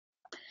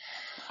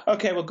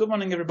Okay, well, good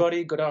morning,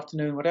 everybody. Good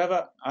afternoon,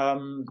 whatever.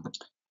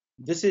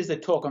 This is a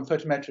talk on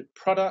photometric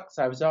products.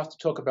 I was asked to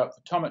talk about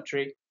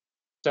photometry.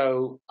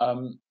 So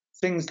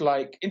things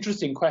like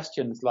interesting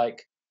questions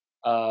like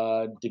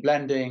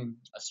deblending,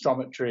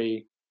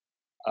 astrometry,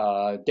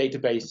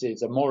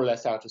 databases are more or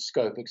less out of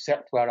scope,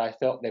 except where I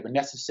felt they were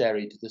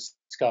necessary to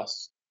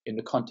discuss in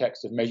the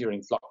context of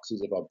measuring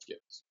fluxes of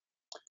objects.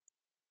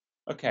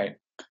 Okay,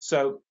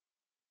 so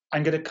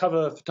I'm going to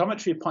cover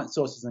photometry, point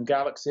sources, and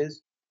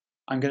galaxies.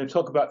 I'm going to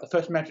talk about the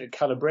photometric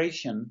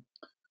calibration,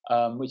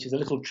 which is a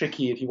little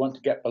tricky if you want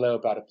to get below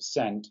about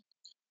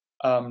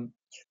 1%.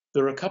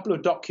 There are a couple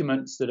of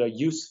documents that are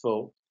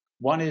useful.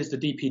 One is the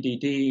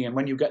DPDD, and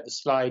when you get the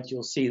slides,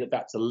 you'll see that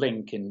that's a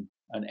link in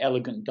an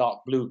elegant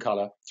dark blue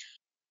color.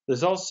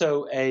 There's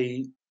also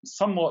a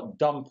somewhat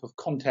dump of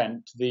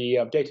content, the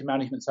Data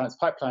Management Science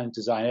Pipeline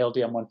Design,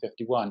 LDM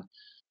 151,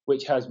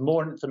 which has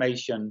more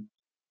information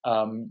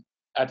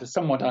at a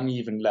somewhat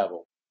uneven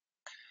level.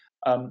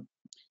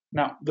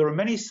 Now, there are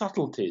many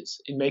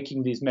subtleties in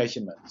making these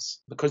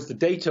measurements because the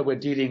data we're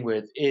dealing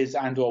with is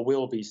and or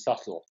will be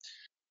subtle.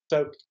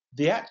 So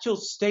the actual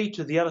state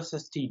of the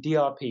LSST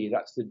DRP,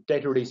 that's the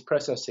data release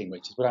processing,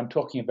 which is what I'm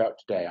talking about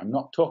today. I'm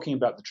not talking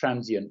about the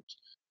transient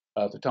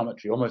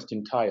photometry almost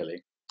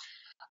entirely,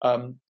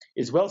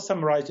 is well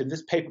summarized in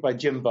this paper by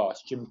Jim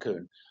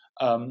Kuhn.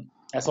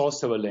 That's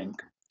also a link.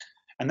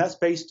 And that's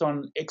based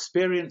on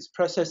experience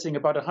processing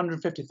about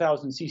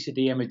 150,000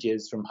 CCD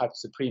images from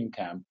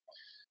HyperSupremeCam.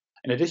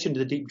 In addition to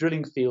the deep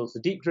drilling fields,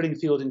 the deep drilling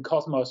field in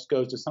Cosmos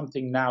goes to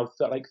something now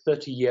like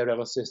 30-year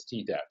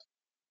LSST depth.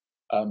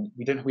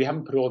 We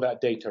haven't put all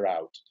that data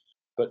out,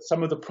 but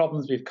some of the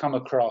problems we've come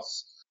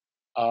across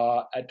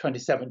are at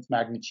 27th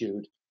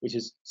magnitude, which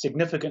is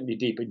significantly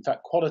deep, in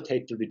fact,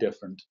 qualitatively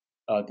different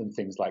than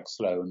things like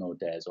Sloan or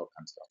DARES or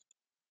kind of stuff.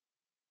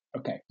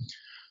 Okay,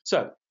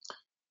 so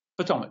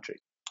photometry.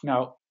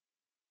 Now,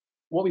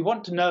 what we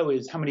want to know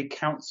is how many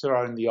counts there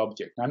are in the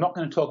object. Now, I'm not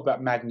going to talk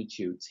about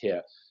magnitudes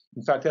here.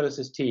 In fact,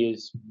 LSST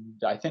is,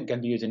 I think, going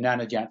to be used in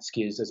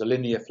Nanojansky as a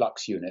linear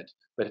flux unit.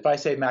 But if I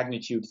say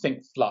magnitude,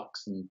 think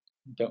flux and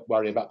don't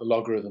worry about the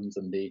logarithms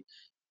and the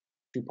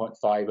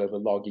 2.5 over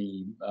log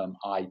e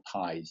I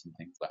pi's and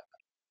things like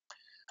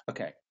that.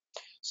 Okay,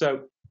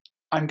 so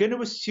I'm going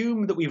to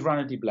assume that we've run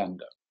a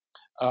deblender.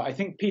 I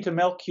think Peter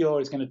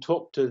Melchior is going to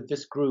talk to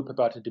this group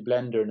about a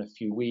deblender in a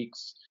few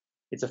weeks.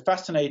 It's a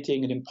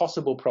fascinating and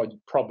impossible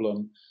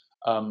problem,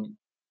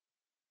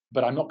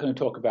 but I'm not going to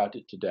talk about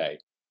it today.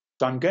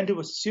 So I'm going to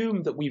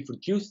assume that we've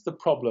reduced the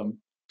problem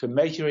to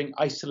measuring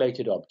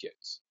isolated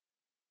objects.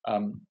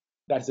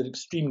 That's an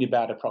extremely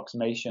bad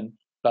approximation,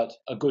 but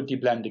a good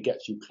deblender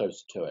gets you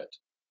close to it.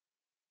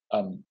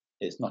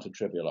 It's not a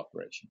trivial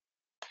operation.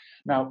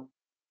 Now,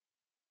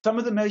 some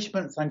of the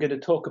measurements I'm going to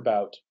talk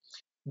about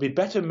will be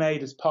better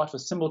made as part of a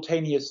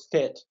simultaneous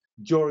fit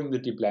during the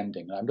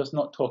deblending. I'm just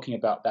not talking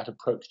about that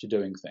approach to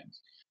doing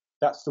things.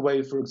 That's the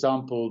way, for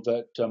example,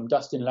 that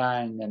Dustin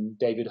Lang and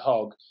David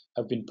Hogg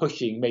have been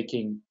pushing,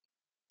 making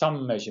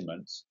some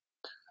measurements.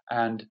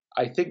 And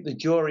I think the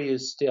jury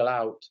is still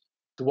out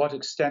to what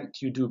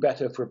extent you do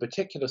better for a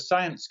particular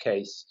science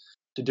case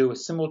to do a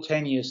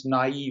simultaneous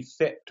naive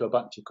fit to a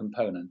bunch of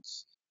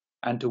components,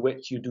 and to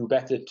which you do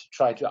better to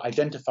try to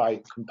identify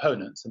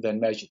components and then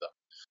measure them.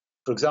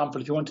 For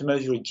example, if you want to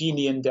measure a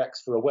Gini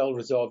index for a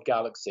well-resolved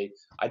galaxy,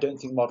 I don't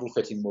think model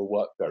fitting will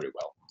work very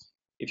well.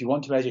 If you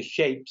want to measure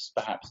shapes,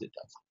 perhaps it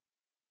does.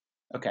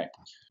 Okay.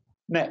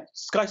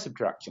 Next, sky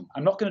subtraction.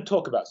 I'm not going to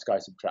talk about sky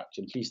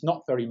subtraction, at least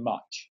not very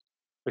much,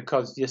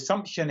 because the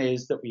assumption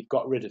is that we've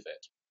got rid of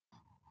it.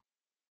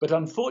 But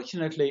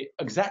unfortunately,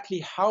 exactly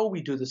how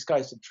we do the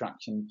sky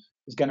subtraction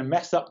is going to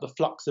mess up the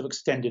flux of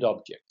extended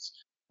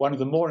objects. One of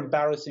the more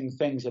embarrassing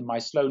things in my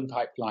Sloan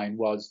pipeline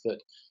was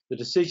that the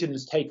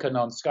decisions taken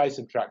on sky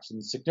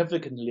subtraction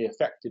significantly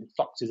affected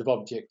fluxes of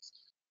objects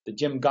that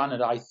Jim Gunn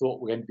and I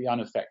thought were going to be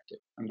unaffected.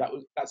 And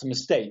that's a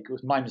mistake. It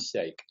was my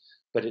mistake,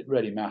 but it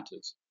really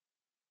matters.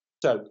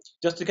 So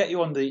just to get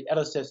you on the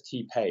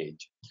LSST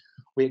page,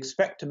 we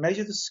expect to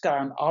measure the sky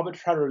on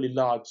arbitrarily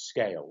large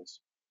scales.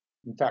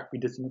 In fact, we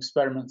did some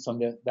experiments on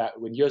that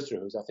with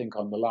Yusra, who's I think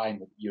on the line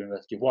with the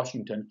University of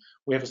Washington.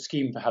 We have a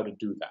scheme for how to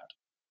do that.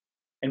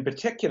 In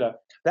particular,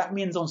 that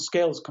means on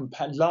scales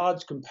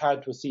large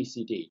compared to a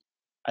CCD.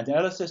 And an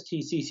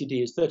LSST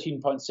CCD is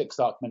 13.6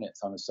 arc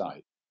minutes on a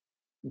side.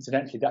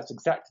 Incidentally, that's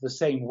exactly the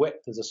same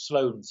width as a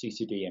Sloan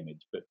CCD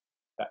image, but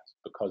that's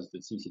because the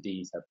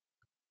CCDs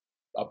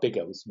are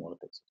bigger with smaller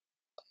pixels.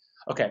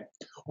 Okay,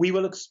 we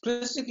will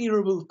explicitly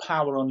remove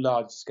power on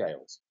large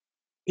scales.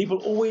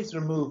 People always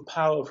remove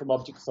power from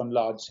objects on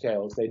large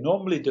scales. They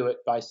normally do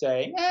it by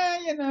saying,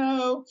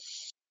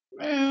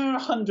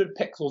 100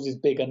 pixels is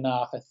big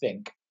enough, I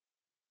think.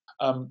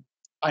 I'm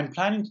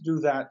planning to do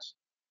that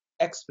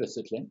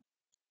explicitly.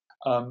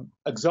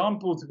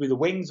 Examples would be the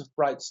wings of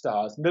bright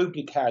stars.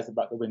 Nobody cares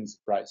about the wings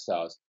of bright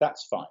stars.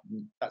 That's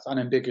fine. That's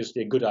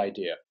unambiguously a good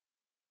idea.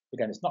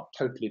 Again, it's not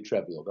totally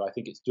trivial, but I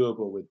think it's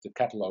doable with the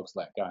catalogs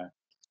like Gaia.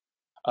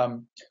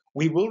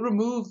 We will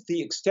remove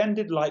the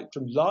extended light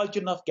from large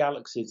enough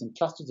galaxies and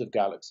clusters of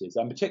galaxies.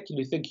 I'm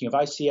particularly thinking of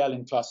ICL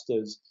in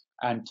clusters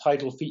and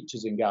tidal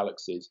features in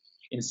galaxies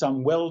in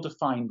some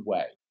well-defined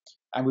way.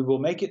 And we will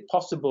make it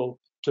possible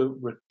to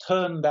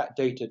return that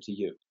data to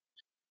you.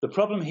 The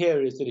problem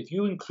here is that if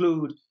you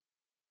include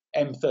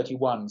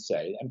M31,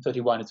 say,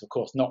 M31 is of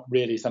course not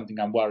really something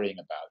I'm worrying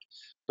about,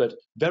 but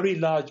very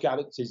large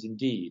galaxies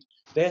indeed,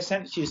 they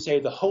essentially say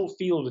the whole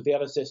field of the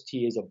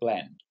LSST is a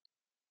blend,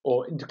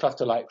 or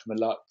intercluster light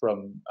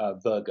from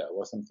Virgo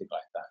or something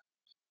like that.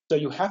 So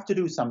you have to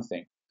do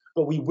something,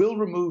 but we will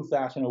remove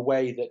that in a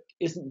way that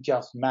isn't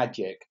just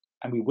magic,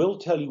 and we will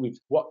tell you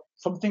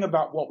something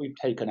about what we've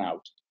taken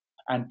out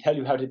and tell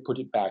you how to put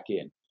it back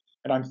in.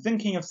 And I'm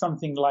thinking of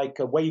something like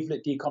a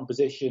wavelet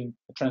decomposition,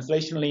 a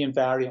translationally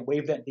invariant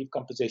wavelet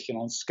decomposition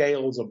on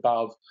scales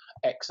above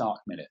X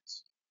arc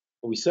minutes.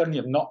 But we certainly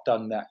have not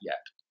done that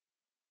yet.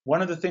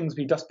 One of the things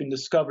we've just been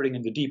discovering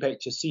in the deep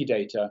HSC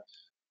data,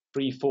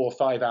 3, 4,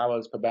 5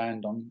 hours per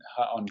band on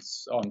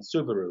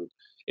Subaru,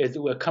 is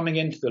that we're coming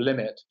into the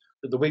limit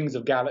that the wings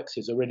of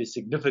galaxies are really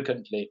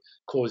significantly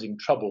causing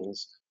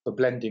troubles for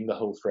blending the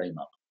whole frame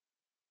up.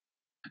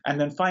 And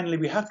then finally,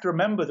 we have to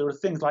remember there are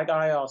things like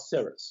IR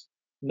Cirrus.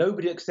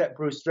 Nobody except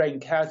Bruce Strain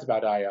cares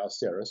about IR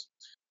Cirrus,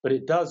 but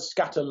it does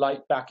scatter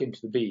light back into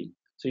the beam,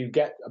 so you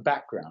get a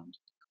background.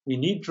 We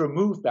need to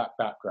remove that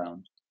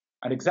background,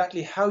 and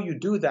exactly how you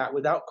do that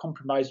without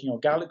compromising your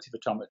galaxy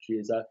photometry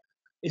is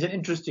an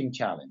interesting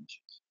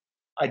challenge.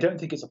 I don't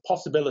think it's a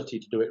possibility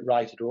to do it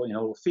right at all in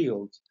all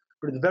fields,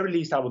 but at the very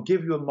least, I will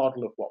give you a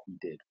model of what we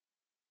did.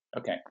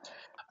 Okay.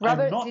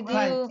 Robert,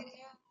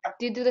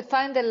 did you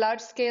define the large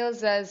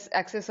scales as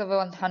excess of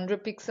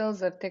 100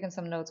 pixels? I've taken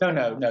some notes. No,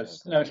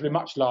 it'll be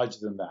much larger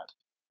than that.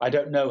 I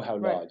don't know how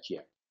large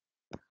yet.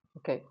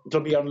 Okay. It'll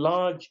be on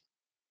large.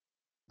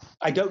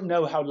 I don't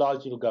know how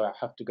large it'll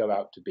have to go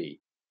out to be.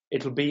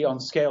 It'll be on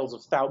scales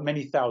of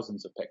many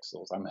thousands of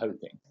pixels, I'm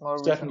hoping.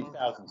 Certainly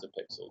thousands of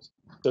pixels.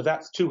 So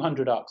that's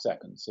 200 arc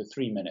seconds, so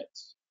 3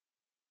 minutes.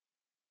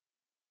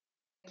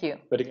 Thank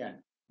you. But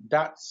again,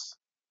 that's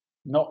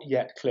not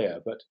yet clear,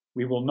 but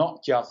we will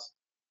not just,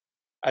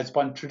 as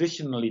one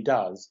traditionally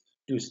does,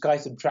 do sky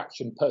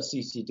subtraction per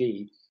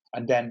CCD,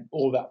 and then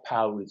all that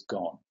power is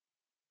gone,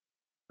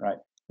 right?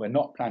 We're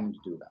not planning to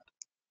do that.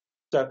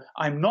 So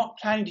I'm not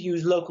planning to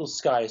use local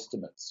sky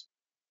estimates.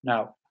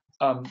 Now,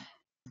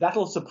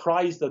 that'll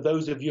surprise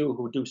those of you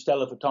who do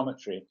stellar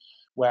photometry,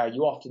 where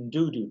you often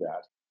do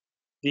that.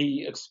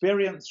 The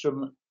experience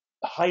from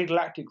high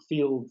galactic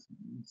field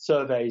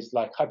surveys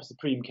like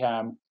Hypersupreme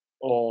Cam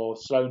or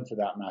Sloan for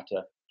that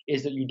matter,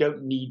 is that you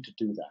don't need to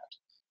do that.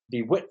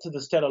 The width of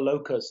the stellar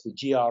locus, the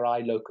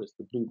GRI locus,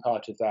 the blue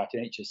part of that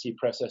in HSC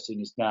processing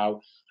is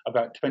now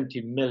about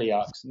 20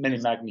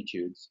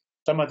 millimagnitudes.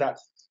 Some of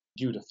that's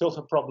due to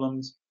filter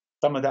problems,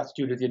 some of that's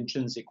due to the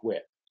intrinsic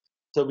width.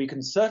 So we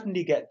can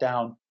certainly get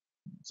down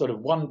sort of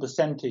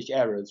 1%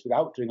 errors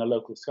without doing a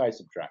local sky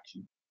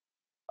subtraction.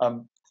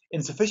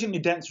 In sufficiently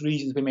dense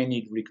regions, we may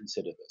need to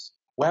reconsider this.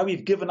 Where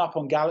we've given up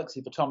on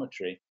galaxy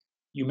photometry,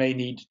 you may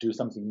need to do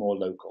something more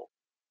local,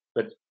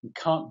 but we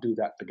can't do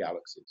that for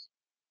galaxies.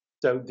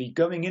 So the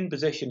going in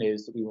position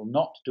is that we will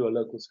not do a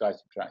local sky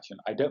subtraction.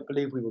 I don't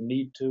believe we will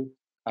need to.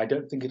 I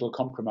don't think it'll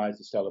compromise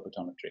the stellar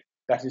photometry.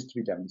 That is to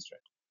be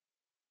demonstrated.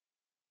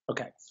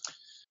 Okay,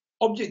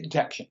 object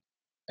detection.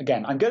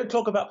 Again, I'm going to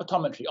talk about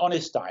photometry,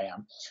 honest I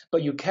am,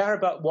 but you care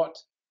about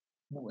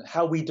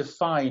how we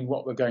define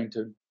what we're going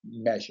to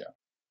measure.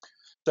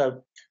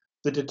 So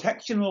the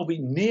detection will be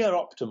near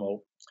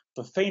optimal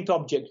for faint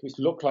objects which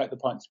look like the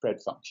point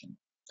spread function.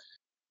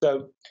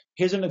 So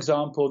here's an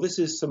example. This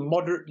is some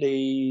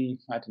moderately,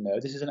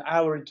 this is an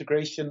hour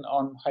integration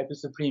on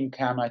Hypersupreme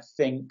Cam, I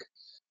think.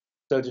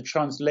 So to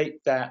translate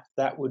that,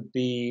 that would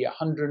be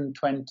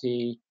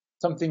 120,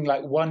 something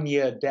like 1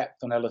 year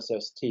depth on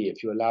LSST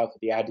if you allow for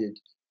the added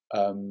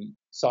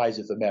size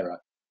of the mirror.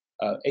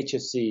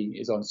 HSC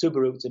is on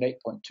Subaru, it's an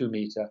 8.2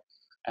 meter,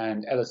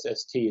 and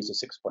LSST is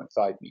a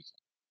 6.5 meter.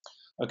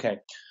 Okay,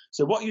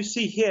 so what you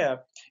see here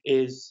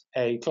is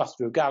a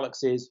cluster of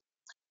galaxies.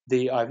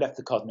 I've left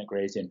the cosmic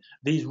rays in.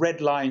 These red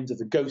lines are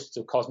the ghosts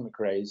of cosmic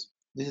rays.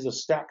 This is a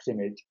stacked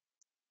image.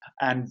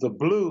 And the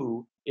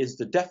blue is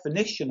the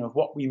definition of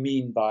what we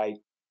mean by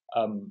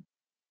an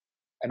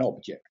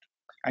object.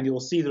 And you'll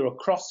see there are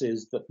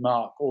crosses that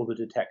mark all the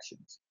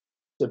detections.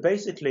 So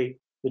basically,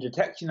 the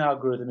detection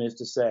algorithm is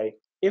to say,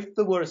 if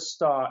there were a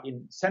star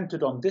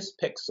centered on this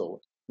pixel,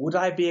 would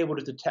I be able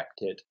to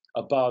detect it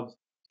above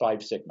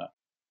 5 sigma?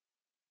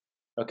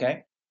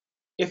 Okay.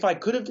 If I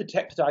could have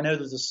detected, I know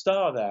there's a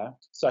star there,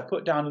 so I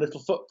put down a little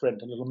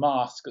footprint, a little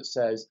mask that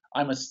says,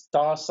 I'm a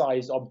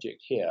star-sized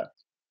object here,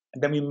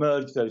 and then we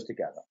merge those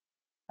together.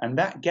 And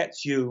that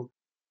gets you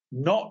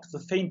not the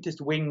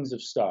faintest wings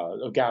of stars,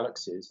 or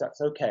galaxies.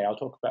 That's okay, I'll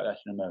talk about that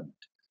in a moment.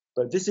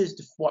 But this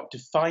is what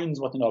defines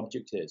what an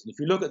object is. And if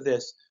you look at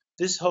this,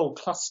 this whole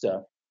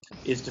cluster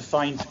is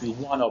defined to be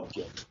one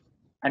object,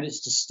 and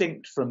it's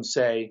distinct from,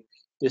 say,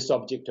 this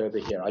object over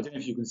here. I don't know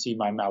if you can see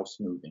my mouse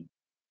moving.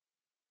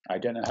 I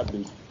don't know how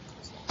blue.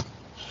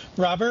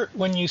 Robert,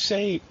 when you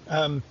say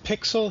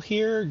pixel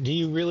here, do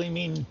you really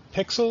mean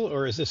pixel,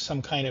 or is this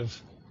some kind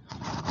of,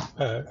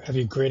 have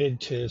you gridded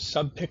to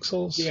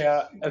subpixels?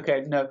 Yeah,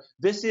 okay, no,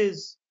 this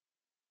is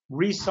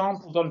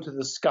resampled onto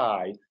the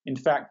sky. In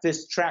fact,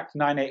 this track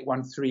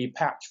 9813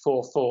 patch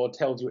 44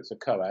 tells you it's a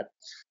coad.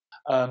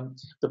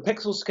 The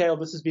pixel scale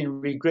this has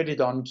been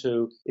regridded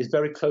onto is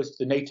very close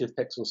to the native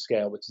pixel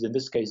scale, which is in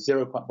this case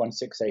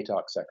 0.168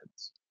 arc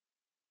seconds.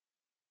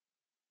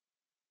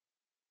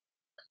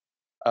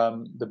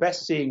 The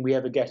best seeing we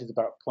ever get is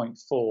about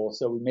 0.4,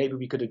 so maybe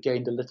we could have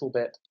gained a little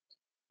bit.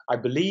 I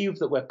believe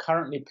that we're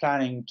currently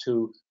planning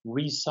to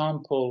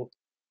resample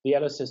the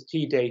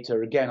LSST data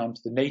again onto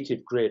the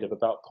native grid of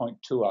about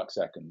 0.2 arc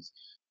seconds.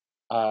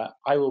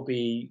 I will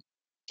be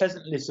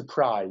pleasantly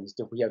surprised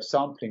if we have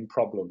sampling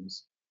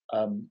problems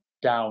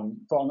down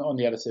on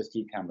the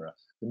LSST camera.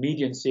 The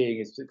median seeing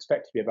is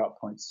expected to be about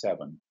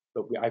 0.7,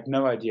 but I have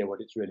no idea what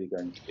it's really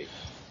going to be.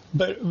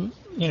 But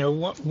you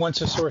know,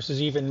 once a source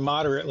is even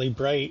moderately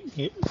bright,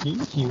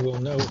 you will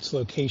know its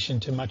location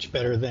to much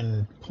better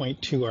than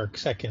 0.2 arc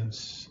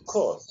seconds. Of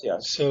course,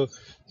 yes.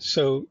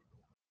 So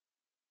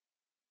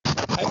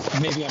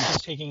maybe I'm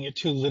just taking it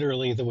too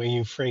literally the way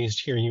you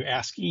phrased here. You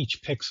ask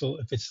each pixel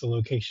if it's the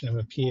location of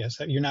a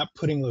PSF. You're not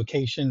putting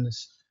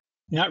locations,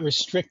 not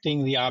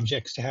restricting the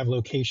objects to have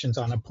locations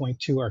on a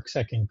 0.2 arc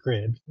second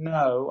grid.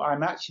 No,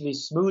 I'm actually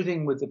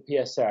smoothing with the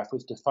PSF,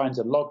 which defines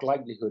a log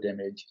likelihood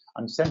image.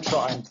 I'm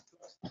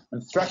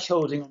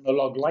thresholding on the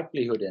log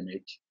likelihood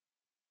image.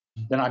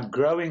 Then I'm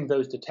growing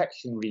those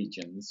detection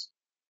regions,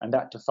 and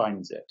that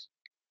defines it.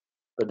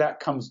 But that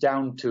comes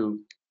down to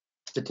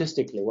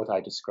statistically what I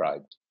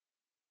described.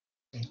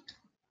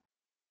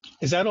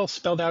 Is that all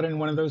spelled out in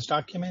one of those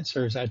documents,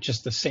 or is that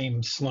just the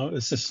same Sloan?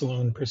 Is the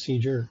Sloan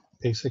procedure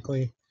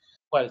basically?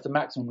 Well, it's the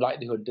maximum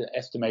likelihood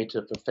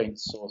estimator for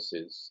faint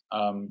sources.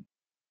 Okay.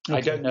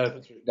 I don't know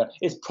if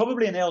it's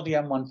probably an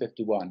LDM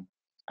 151,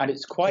 and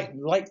it's quite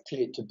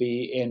likely to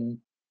be in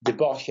the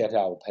Bosch et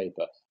al.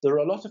 Paper. There are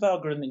a lot of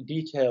algorithmic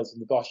details in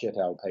the Bosch et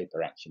al.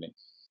 Paper, actually.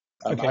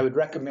 Okay. I would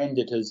recommend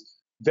it as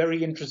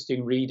very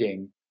interesting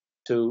reading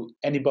to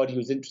anybody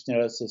who's interested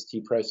in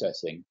LSST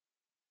processing,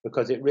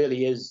 because it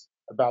really is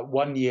about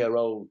 1 year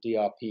old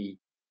DRP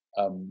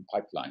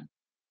pipeline.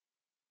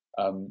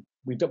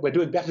 We're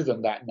doing better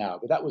than that now,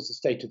 but that was the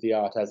state of the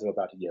art as of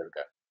about a year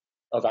ago,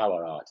 of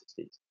our art at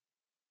least.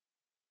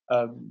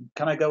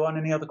 Can I go on?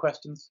 Any other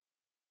questions?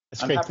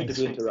 That's I'm great, happy thanks.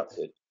 to be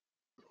interrupted.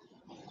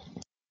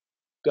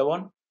 Go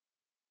on.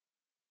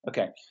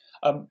 Okay.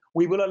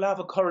 We will allow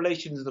for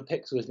correlations of the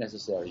pixel as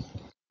necessary.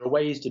 There are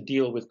ways to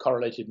deal with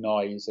correlated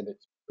noise, and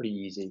it's pretty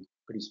easy,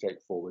 pretty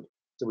straightforward.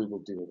 So we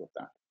will deal with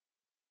that,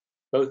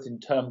 both in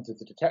terms of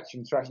the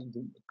detection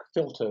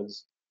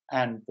filters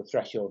and the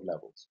threshold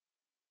levels.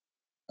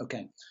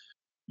 Okay.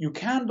 You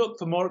can look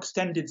for more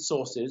extended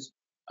sources.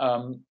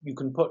 You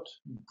can put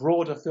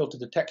broader filter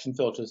detection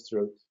filters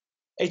through.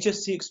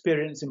 HSC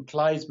experience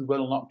implies we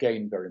will not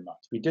gain very much.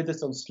 We did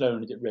this on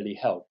Sloan and it really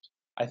helped.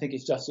 I think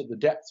it's just at the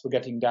depths we're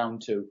getting down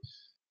to,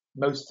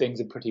 most things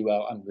are pretty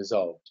well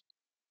unresolved.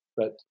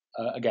 But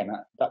again,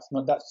 that's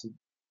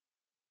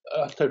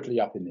totally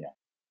up in the air.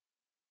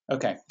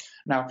 Okay,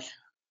 now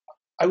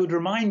I would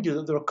remind you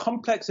that there are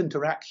complex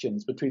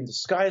interactions between the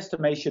sky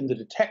estimation, the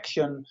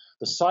detection,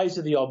 the size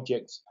of the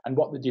objects, and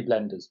what the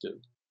deblenders do.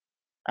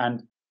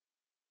 And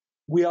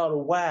we are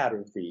aware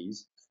of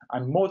these.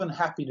 I'm more than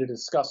happy to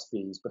discuss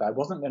these, but I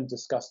wasn't going to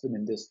discuss them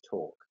in this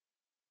talk.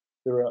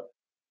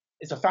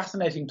 It's a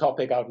fascinating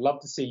topic. I'd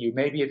love to see you.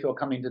 Maybe if you're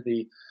coming to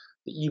the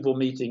EVIL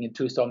meeting in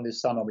Tucson this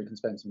summer, we can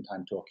spend some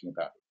time talking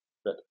about it.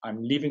 But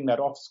I'm leaving that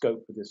off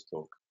scope for this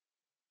talk.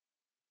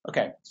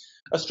 Okay,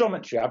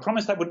 astrometry. I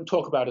promised I wouldn't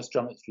talk about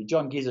astrometry.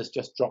 John Gizas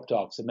just dropped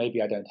off, so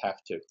maybe I don't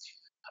have to.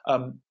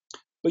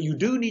 But you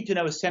do need to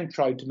know a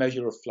centroid to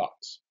measure a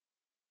flux.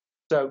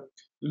 So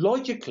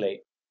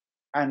logically,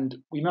 and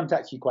we might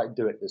actually quite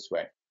do it this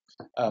way.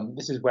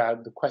 This is where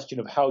the question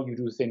of how you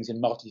do things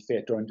in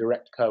multi-fit or in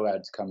direct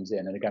coads comes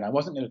in. And again, I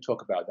wasn't going to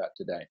talk about that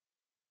today.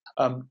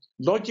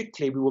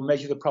 Logically, we will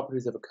measure the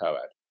properties of a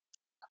coad.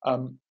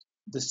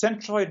 The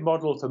centroid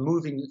model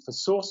for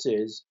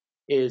sources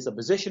is a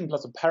position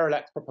plus a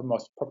parallax proper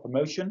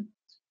motion.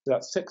 So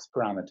that's 6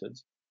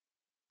 parameters.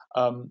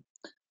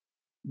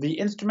 The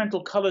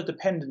instrumental color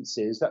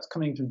dependencies, that's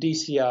coming from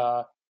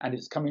DCR, and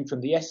it's coming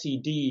from the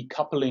SED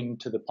coupling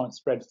to the point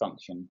spread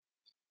function.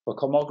 For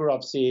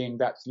Kolmogorov seeing,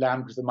 that's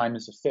lambda to the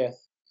minus a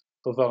fifth.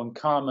 For von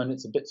Karman,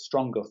 it's a bit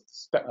stronger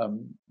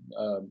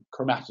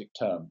chromatic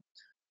term.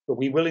 But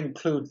we will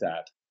include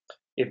that.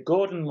 If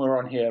Gordon were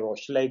on here or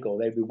Schlegel,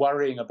 they'd be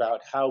worrying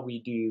about how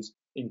we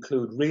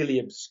include really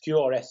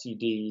obscure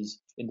SEDs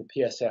in the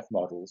PSF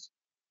models.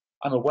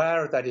 I'm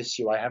aware of that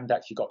issue. I haven't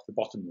actually got to the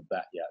bottom of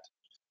that yet.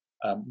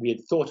 We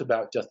had thought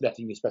about just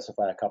letting you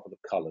specify a couple of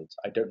colors.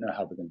 I don't know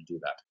how we're going to do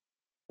that.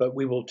 But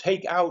we will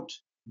take out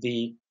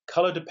the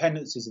color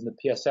dependencies in the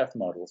PSF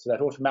model, so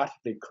that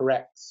automatically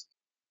corrects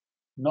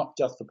not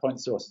just the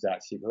point sources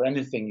actually, but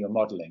anything you're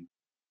modeling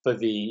for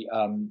the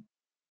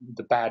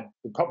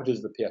properties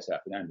of the PSF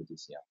and the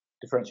DCR.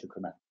 differential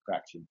chromatic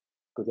fraction,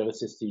 because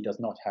LSST does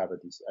not have an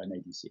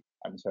ADC,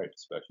 atmospheric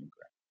dispersion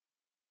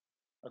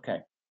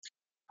correction.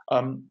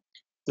 Okay.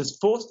 There's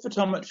forced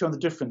photometry on the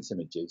difference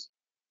images.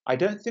 I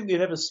don't think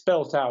we've ever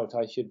spelt out,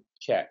 I should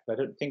check, but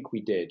I don't think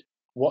we did,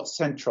 what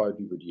centroid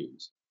we would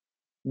use.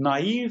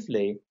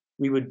 Naively,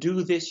 we would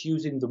do this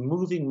using the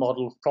moving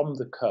model from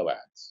the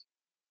coads.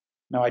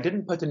 Now, I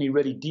didn't put any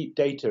really deep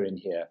data in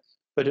here,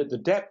 but at the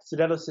depths that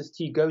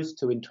LSST goes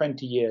to in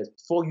 20 years,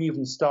 before you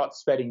even start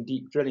spreading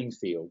deep drilling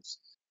fields,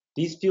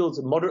 these fields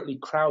are moderately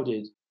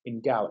crowded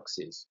in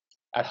galaxies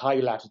at high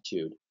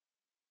latitude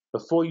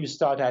before you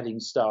start adding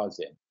stars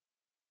in.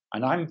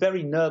 And I'm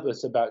very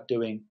nervous about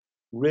doing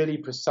really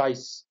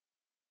precise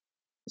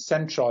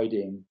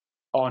centroiding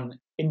on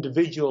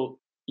individual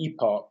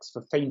epochs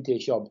for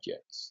faintish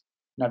objects.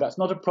 Now, that's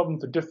not a problem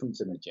for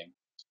difference imaging,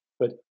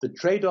 but the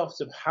trade-offs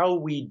of how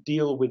we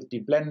deal with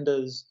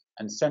deblenders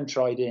and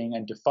centroiding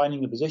and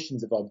defining the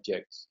positions of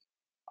objects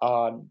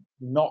are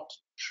not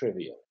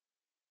trivial.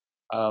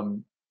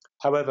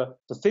 However,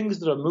 the things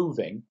that are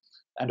moving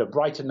and are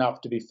bright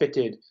enough to be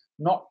fitted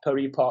not per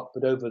epoch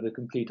but over the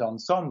complete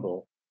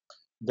ensemble,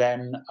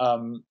 then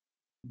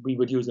we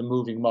would use a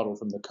moving model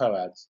from the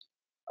coads.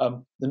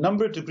 The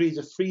number of degrees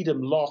of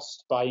freedom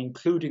lost by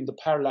including the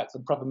parallax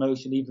and proper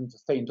motion even for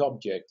faint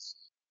objects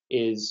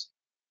is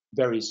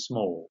very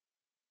small.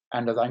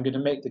 And as I'm going to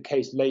make the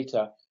case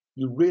later,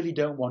 you really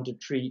don't want to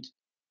treat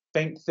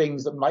faint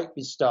things that might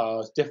be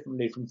stars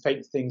differently from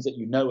faint things that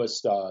you know are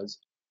stars,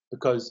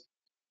 because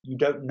you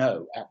don't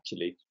know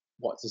actually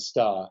what's a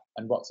star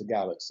and what's a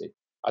galaxy.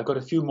 I've got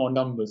a few more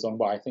numbers on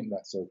why I think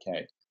that's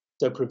okay.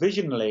 So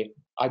provisionally,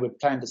 I would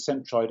plan to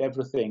centroid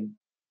everything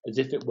as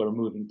if it were a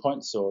moving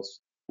point source,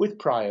 with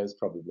priors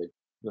probably.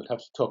 We'll have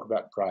to talk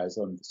about priors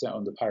on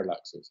the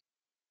parallaxes.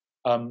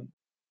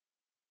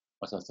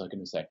 What else was I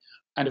going to say?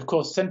 And of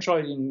course,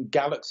 centroiding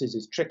galaxies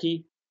is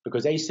tricky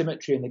because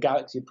asymmetry in the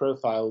galaxy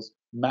profiles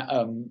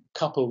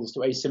couples to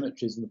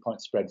asymmetries in the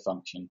point spread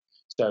function.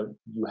 So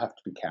you have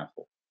to be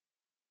careful.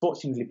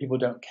 Fortunately, people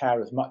don't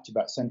care as much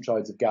about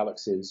centroids of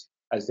galaxies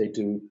as they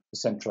do the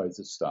centroids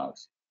of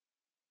stars.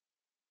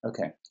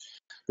 Okay.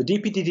 The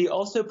DPDD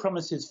also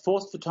promises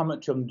forced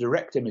photometry on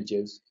direct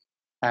images,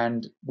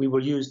 and we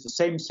will use the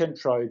same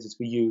centroids as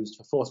we used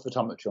for forced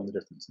photometry on the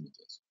difference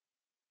images.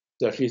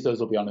 So at least those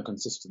will be on a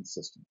consistent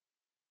system.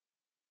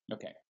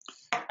 Okay.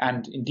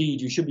 And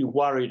indeed, you should be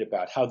worried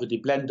about how the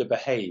deblender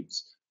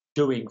behaves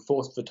doing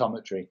forced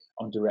photometry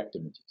on direct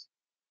images.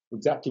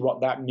 Exactly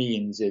what that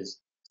means is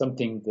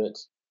something that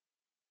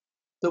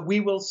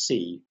we will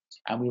see,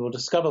 and we will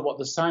discover what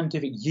the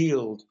scientific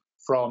yield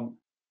from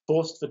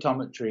forced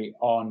photometry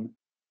on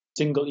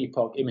single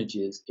epoch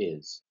images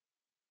is.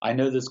 I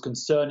know there's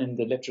concern in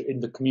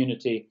the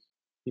community.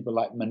 People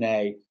like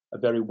Monet are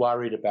very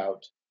worried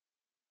about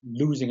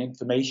losing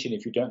information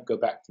if you don't go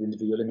back to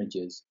individual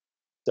images.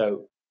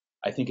 So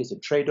I think it's a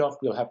trade-off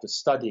we'll have to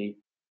study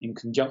in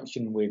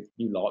conjunction with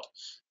you lot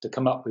to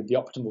come up with the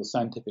optimal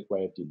scientific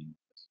way of dealing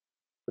with this.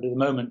 But at the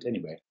moment,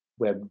 anyway,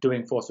 we're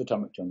doing forced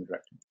photometry on the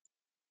direct image.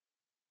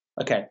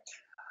 Okay.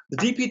 The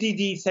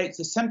DPDD states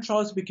the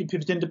centroids will be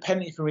computed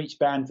independently from each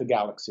band for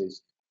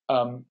galaxies.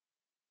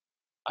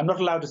 I'm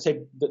not allowed to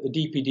say that the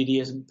DPDD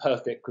isn't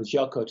perfect because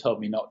Jelko told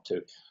me not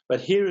to.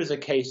 But here is a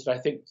case that I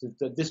think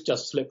that this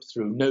just slipped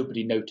through.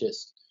 Nobody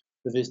noticed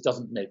that this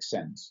doesn't make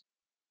sense.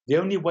 The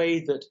only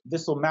way that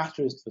this will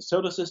matter is to the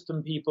solar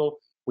system people.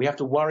 We have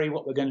to worry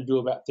what we're going to do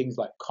about things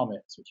like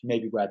comets, which may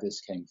be where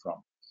this came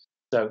from.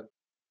 So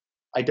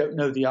I don't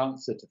know the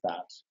answer to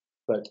that,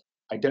 but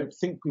I don't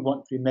think we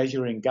want to be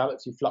measuring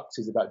galaxy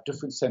fluxes about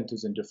different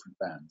centers and different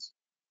bands.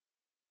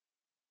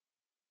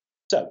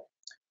 So,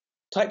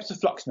 types of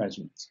flux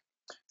measurements.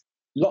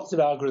 Lots of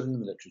algorithms in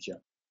the literature.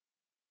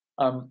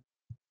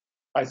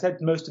 I said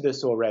most of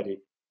this already.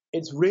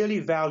 It's really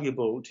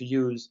valuable to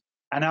use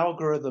an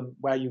algorithm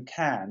where you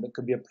can that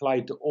can be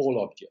applied to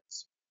all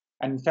objects.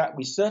 And in fact,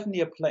 we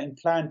certainly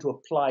plan to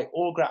apply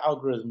all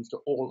algorithms to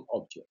all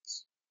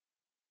objects,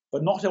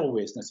 but not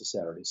always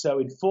necessarily. So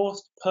in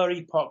forced per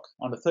epoch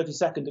on a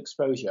 30-second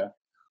exposure,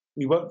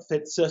 we won't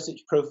fit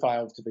Sursich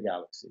profiles to the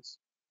galaxies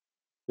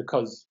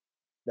because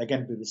they're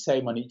going to be the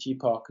same on each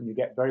epoch and you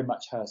get very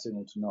much higher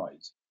signal to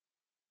noise.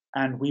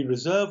 And we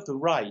reserve the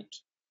right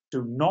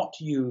to not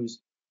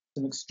use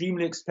some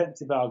extremely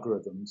expensive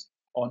algorithms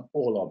on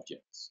all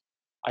objects.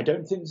 I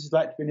don't think this is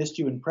likely to be an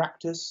issue in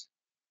practice,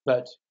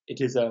 but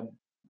it is a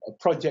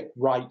project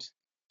right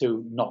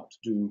to not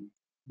do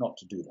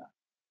that.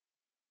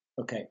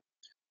 Okay.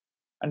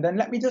 And then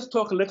let me just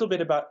talk a little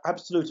bit about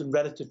absolute and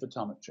relative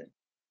photometry.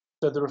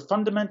 So there are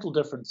fundamental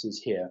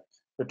differences here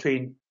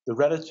between the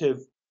relative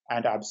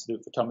and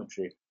absolute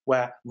photometry,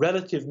 where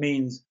relative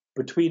means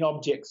between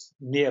objects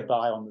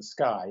nearby on the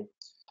sky,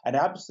 and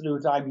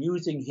absolute I'm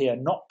using here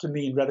not to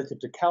mean relative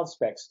to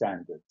CalSpec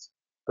standards,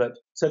 but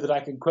so that I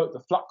can quote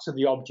the flux of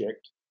the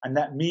object, and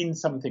that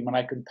means something when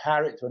I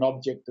compare it to an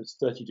object that's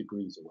 30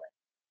 degrees away.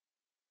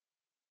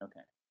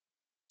 Okay.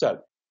 So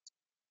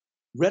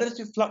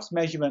relative flux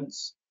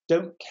measurements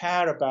don't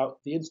care about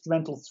the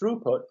instrumental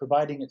throughput,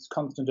 providing it's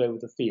constant over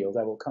the field.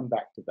 I will come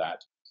back to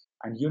that.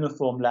 And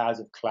uniform layers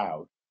of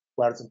cloud,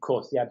 whereas, of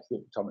course, the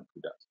absolute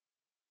photometry does.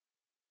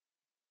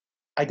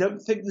 I don't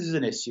think this is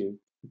an issue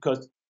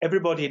because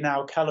everybody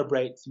now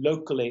calibrates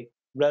locally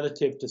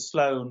relative to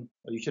Sloan,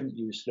 or you shouldn't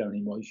use Sloan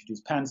anymore, you should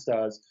use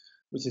Pan-STARRS,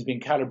 which has been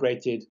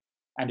calibrated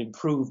and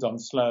improved on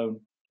Sloan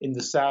in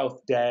the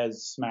South,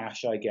 DARES,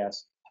 SMASH, I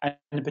guess, and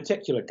in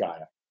particular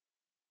Gaia.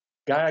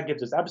 Gaia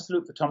gives us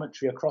absolute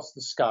photometry across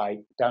the sky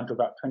down to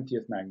about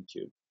 20th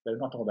magnitude, though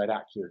not all that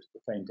accurate at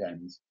the faint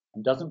ends,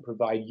 and doesn't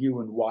provide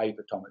U and Y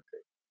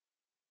photometry.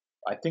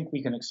 I think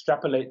we can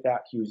extrapolate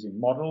that using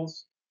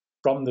models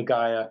from the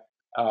Gaia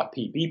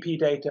RP-BP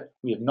data.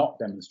 We have not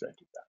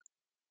demonstrated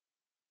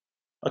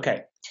that.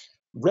 Okay,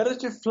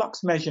 relative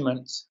flux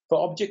measurements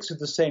for objects of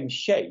the same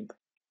shape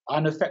are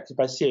unaffected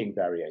by seeing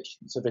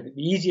variation. So the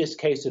easiest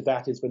case of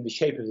that is when the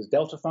shape is a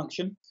delta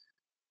function,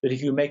 that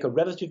if you make a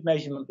relative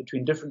measurement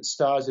between different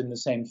stars in the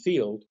same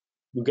field,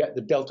 you get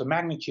the delta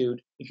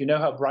magnitude. If you know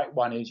how bright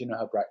one is, you know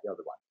how bright the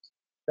other one is.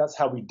 That's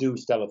how we do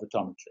stellar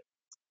photometry.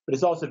 But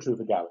it's also true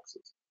for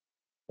galaxies.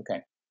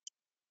 Okay.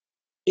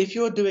 If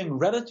you're doing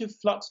relative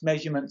flux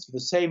measurements for the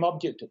same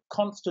object at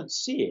constant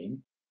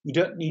seeing, you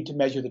don't need to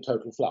measure the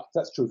total flux.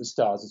 That's true for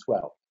stars as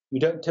well. You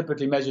don't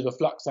typically measure the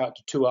flux out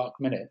to 2 arc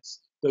minutes,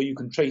 though you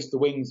can trace the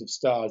wings of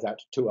stars out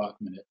to 2 arc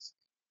minutes.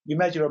 You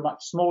measure a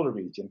much smaller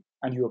region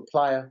and you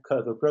apply a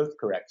curve of growth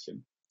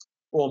correction.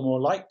 Or more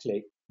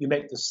likely, you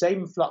make the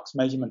same flux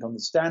measurement on the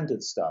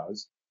standard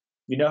stars.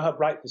 You know how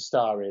bright the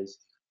star is.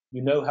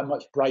 You know how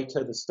much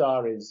brighter the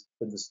star is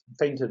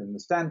fainter than the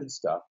standard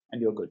star,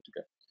 and you're good to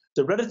go.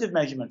 The relative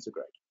measurements are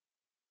great.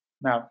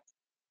 Now,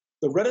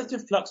 the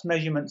relative flux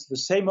measurements of the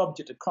same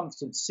object at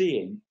constant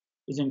seeing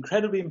is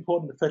incredibly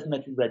important for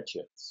photometric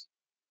redshifts,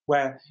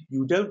 where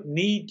you don't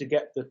need to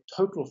get the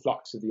total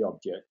flux of the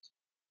object.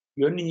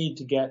 You only need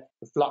to get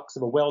the flux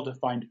of a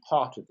well-defined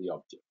part of the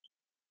object.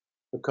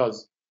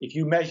 Because if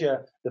you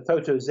measure the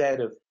photo Z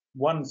of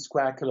 1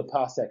 square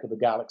kiloparsec of a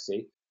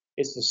galaxy,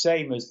 it's the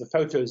same as the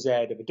photo Z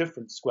of a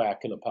different square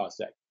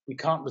kiloparsec. We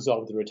can't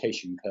resolve the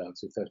rotation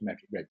curves with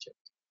photometric redshift.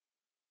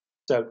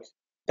 So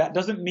that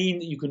doesn't mean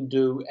that you can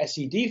do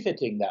SED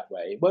fitting that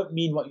way. It won't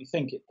mean what you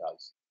think it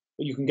does.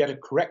 But you can get a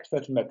correct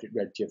photometric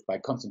redshift by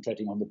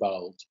concentrating on the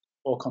bulge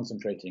or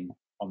concentrating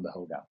on the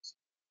whole galaxy.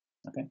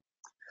 Okay?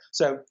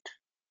 So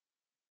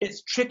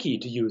it's tricky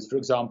to use, for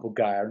example,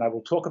 Gaia, and I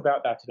will talk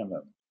about that in a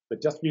moment.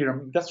 But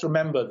just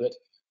remember that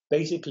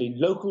basically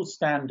local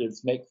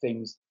standards make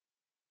things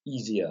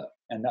easier,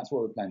 and that's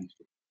what we're planning to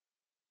do.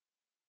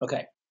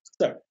 Okay,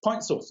 so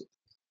point sources.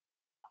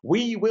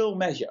 We will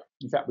measure,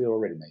 in fact, we're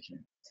already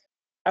measuring,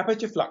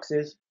 aperture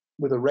fluxes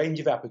with a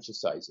range of aperture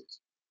sizes,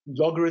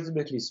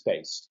 logarithmically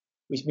spaced,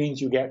 which means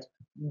you get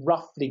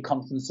roughly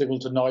constant signal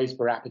to noise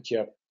per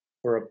aperture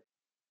for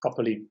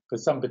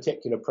some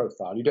particular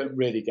profile. You don't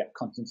really get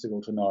constant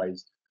signal to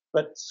noise,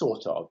 but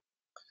sort of.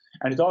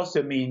 And it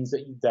also means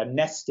that they're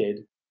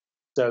nested,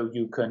 so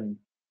you can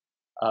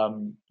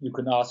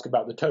ask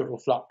about the total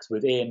flux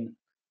within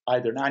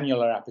either an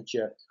annular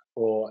aperture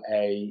or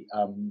a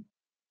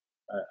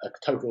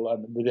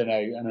total within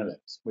an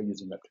ellipse. We're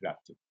using electric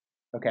aperture.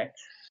 Okay,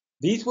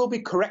 these will be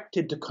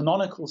corrected to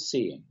canonical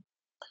seeing,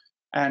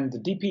 and the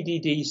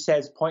DPDD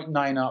says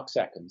 0.9 arc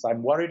seconds.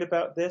 I'm worried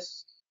about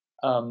this.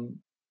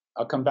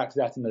 I'll come back to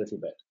that in a little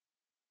bit.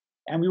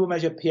 And we will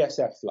measure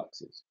PSF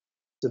fluxes.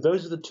 So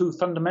those are the two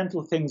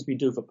fundamental things we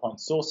do for point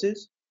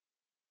sources.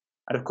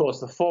 And of course,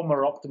 the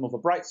former are optimal for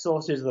bright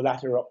sources, the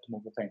latter are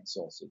optimal for faint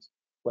sources,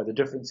 where the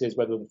difference is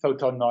whether the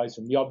photon noise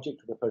from the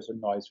object or the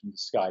photon noise from the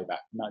sky back,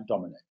 and that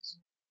dominates.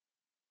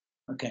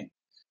 Okay.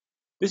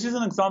 This is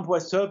an example where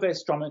survey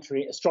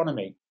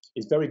astronomy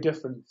is very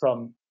different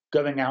from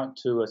going out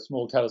to a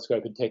small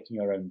telescope and taking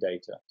your own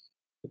data,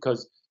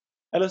 because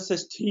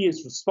LSST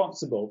is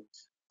responsible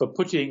for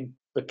putting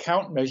the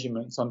count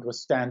measurements onto a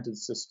standard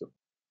system.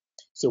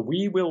 So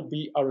we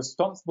are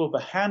responsible for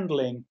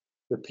handling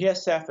the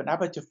PSF and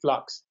aperture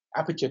flux,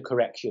 aperture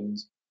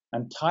corrections,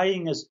 and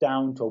tying us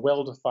down to a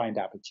well-defined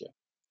aperture.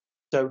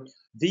 So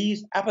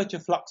these aperture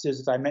fluxes,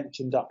 as I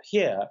mentioned up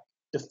here,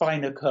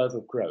 define a curve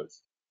of growth.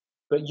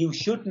 But you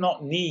should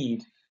not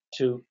need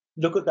to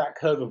look at that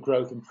curve of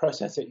growth and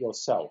process it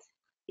yourself.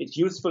 It's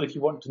useful if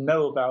you want to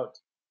know about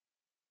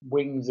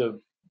wings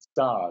of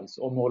stars,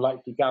 or more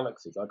likely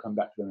galaxies. I'll come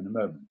back to them in a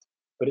moment.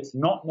 But it's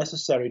not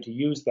necessary to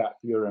use that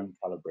for your own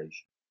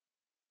calibration.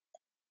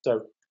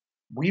 So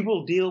we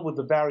will deal with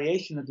the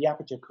variation of the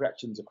aperture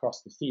corrections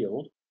across the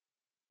field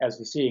as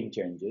the seeing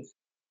changes.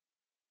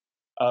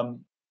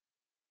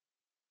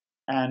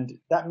 And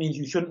that means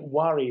you shouldn't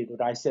worry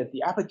that I said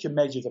the aperture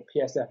measures are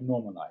PSF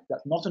normalized.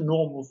 That's not a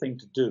normal thing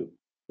to do.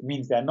 It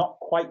means they're not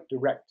quite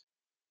direct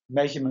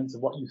measurements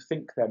of what you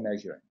think they're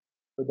measuring,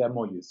 but they're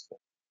more useful.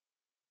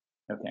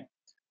 Okay.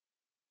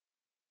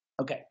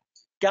 Okay,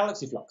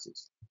 galaxy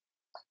fluxes.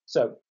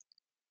 So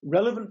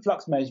relevant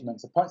flux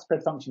measurements are point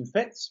spread function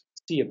fits,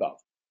 see above.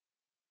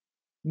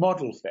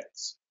 Model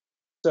fits.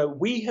 So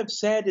we have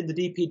said in the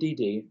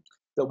DPDD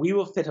that we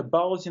will fit a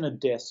bulge and a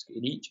disk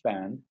in each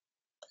band.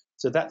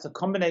 So that's a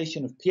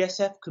combination of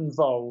PSF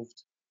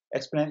convolved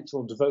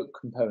exponential devote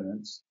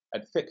components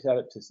at fixed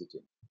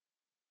ellipticity.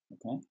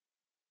 Okay,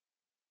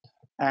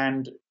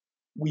 and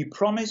we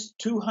promised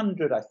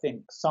 200, I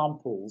think,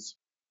 samples.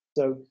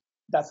 So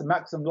that's a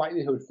maximum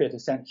likelihood fit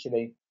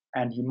essentially,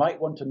 and you might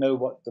want to know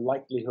what the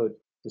likelihood,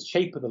 the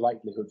shape of the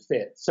likelihood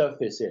fit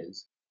surface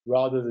is,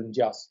 rather than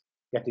just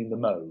getting the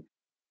mode.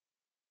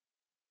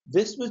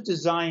 This was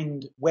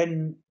designed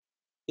when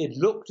it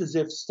looked as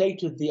if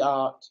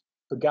state-of-the-art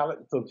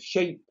for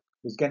shape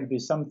was going to be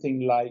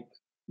something like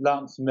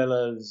Lance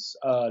Miller's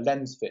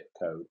lens fit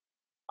code.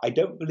 I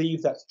don't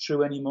believe that's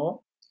true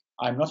anymore.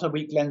 I'm not a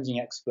weak lensing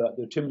expert.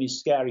 There are too many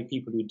scary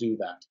people who do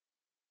that,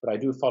 but I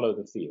do follow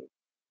the field.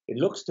 It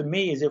looks to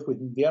me as if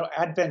with the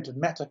advent of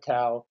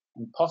Metacal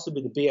and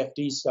possibly the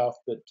BFD stuff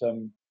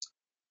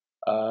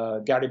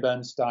that Gary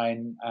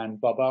Bernstein and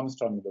Bob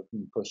Armstrong have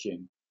been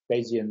pushing,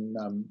 Bayesian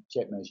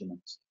shape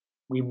measurements,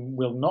 we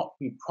will not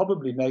be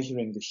probably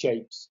measuring the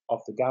shapes of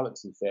the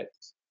galaxy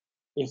fits.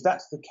 If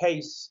that's the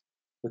case,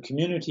 the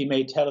community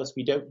may tell us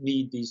we don't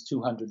need these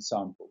 200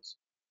 samples,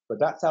 but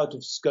that's out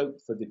of scope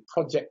for the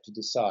project to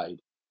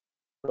decide.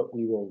 But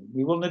we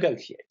will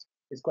negotiate.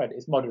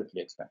 It's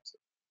moderately expensive.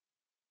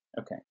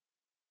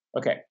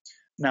 Okay.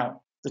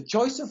 Now the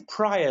choice of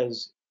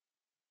priors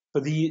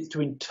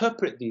to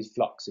interpret these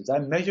fluxes,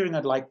 I'm measuring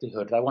a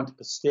likelihood. I want a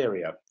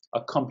posterior,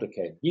 are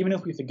complicated. Even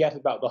if we forget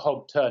about the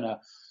Hogg-Turner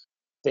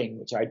thing,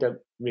 which I don't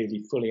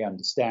really fully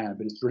understand,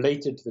 but it's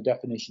related to the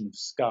definition of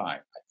sky,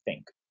 I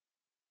think,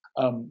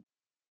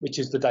 which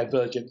is the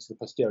divergence of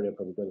the posterior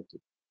probability.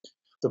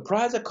 The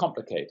priors are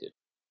complicated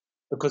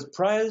because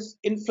priors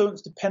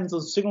influence depends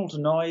on signal to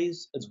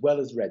noise as well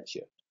as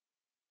redshift.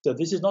 So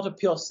this is not a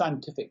pure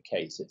scientific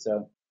case. It's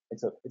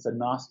a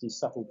nasty,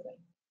 subtle thing.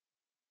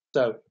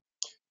 So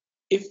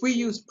if we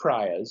use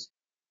priors,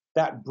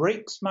 that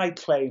breaks my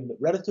claim that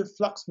relative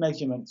flux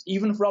measurements,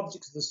 even for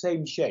objects of the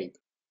same shape,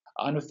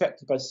 are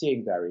unaffected by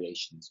seeing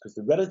variations, because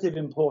the relative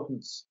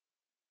importance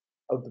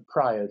of the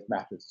priors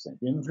matters.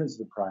 The influence of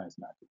the priors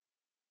matters.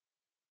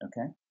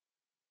 Okay?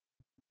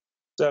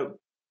 So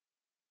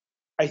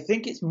I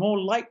think it's more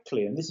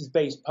likely, and this is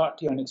based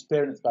partly on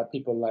experience by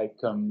people like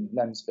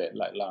LensFit,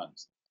 like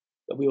Lance,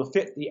 that we will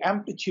fit the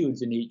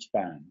amplitudes in each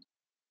band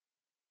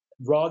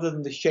rather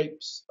than the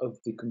shapes of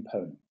the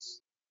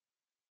components.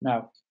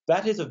 Now,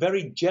 that is a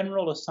very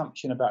general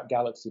assumption about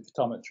galaxy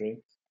photometry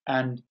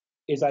and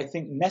is, I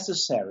think,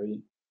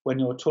 necessary when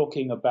you're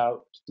talking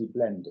about the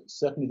blenders,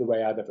 certainly the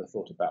way I've ever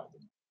thought about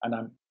them.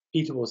 And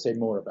Peter will say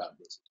more about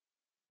this.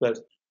 But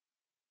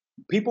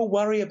people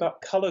worry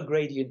about color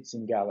gradients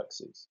in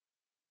galaxies.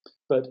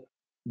 But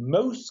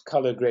most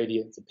color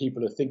gradients that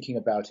people are thinking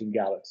about in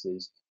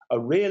galaxies are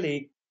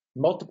really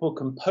multiple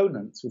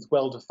components with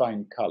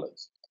well-defined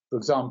colors. For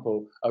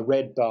example, a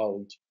red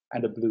bulge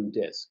and a blue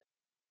disk.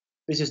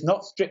 This is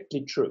not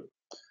strictly true.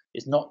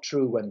 It's not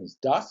true when there's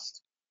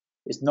dust.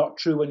 It's not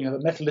true when you have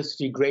a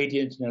metallicity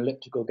gradient in an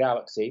elliptical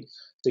galaxy,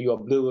 so you're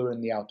bluer in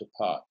the outer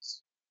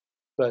parts.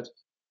 But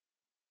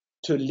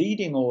to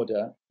leading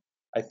order,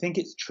 I think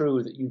it's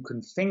true that you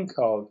can think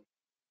of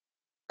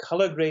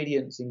color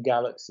gradients in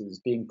galaxies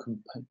being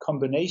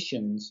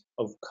combinations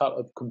of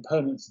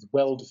components with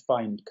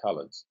well-defined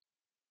colors.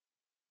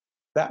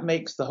 That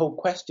makes the whole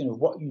question of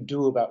what you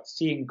do about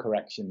seeing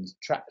corrections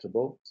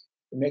tractable.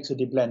 It makes a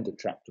deblender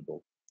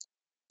tractable.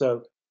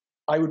 So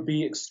I would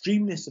be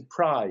extremely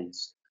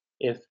surprised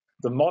if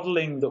the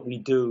modeling that we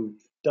do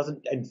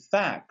doesn't, in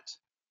fact,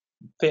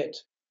 fit,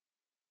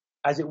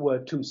 as it were,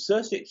 two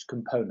Sircich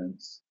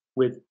components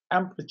with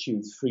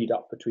amplitudes freed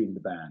up between the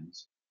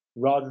bands,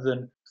 rather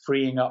than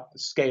freeing up the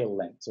scale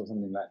lengths or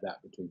something like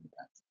that between the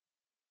bands.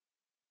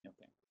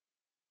 Okay.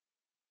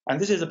 And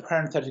this is a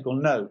parenthetical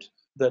note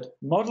that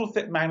model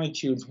fit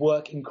magnitudes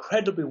work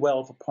incredibly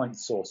well for point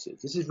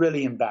sources. This is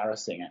really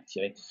embarrassing,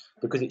 actually,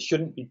 because it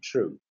shouldn't be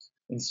true.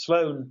 In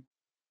Sloan,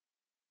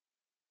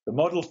 the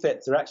model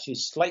fits are actually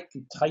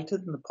slightly tighter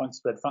than the point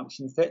spread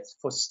function fits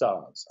for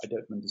stars. I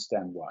don't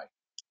understand why.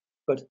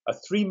 But a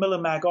 3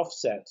 millimag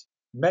offset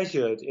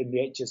measured in the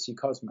HSC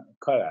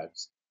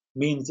coads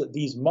means that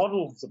these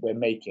models that we're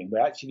making, we're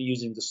actually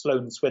using the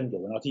Sloan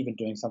swindle. We're not even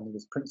doing something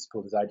as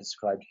principled as I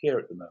described here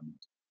at the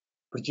moment.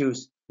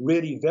 Produce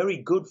really very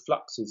good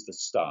fluxes for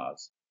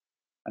stars.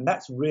 And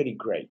that's really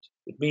great.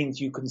 It means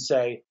you can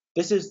say,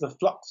 this is the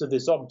flux of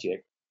this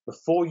object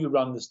before you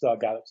run the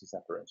star-galaxy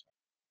separator.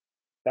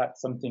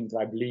 That's something that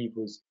I believe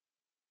was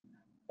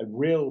a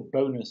real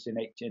bonus in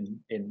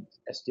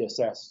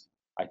SDSS.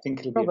 I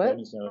think it'll be Robert? a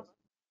bonus.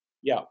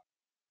 Yeah.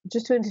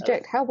 Just to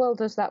interject, how well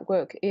does that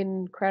work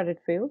in crowded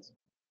fields?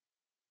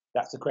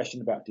 That's a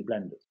question about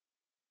deblenders.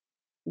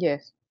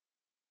 Yes.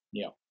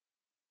 Yeah.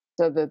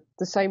 So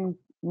the same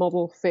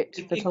model fit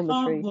It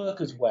photometry. can't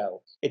work as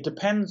well. It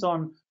depends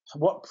on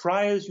what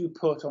priors you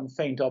put on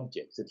faint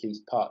objects, at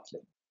least partly.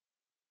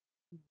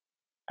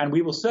 And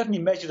we will certainly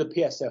measure the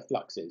PSF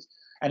fluxes.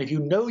 And if you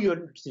know you're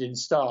interested in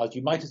stars,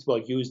 you might as well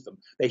use them.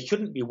 They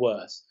shouldn't be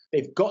worse.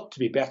 They've got to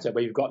be better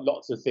where you've got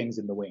lots of things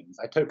in the wings.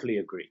 I totally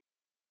agree.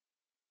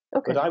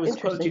 Okay, But I was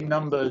quoting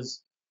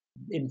numbers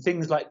in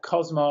things like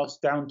Cosmos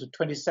down to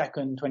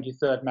 22nd,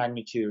 23rd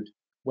magnitude,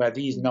 where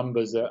these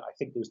numbers are, I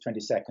think it was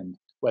 22nd,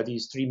 where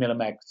these 3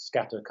 millimeg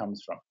scatter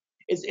comes from.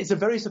 It's a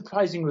very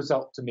surprising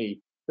result to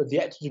me that the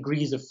extra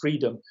degrees of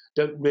freedom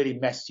don't really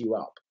mess you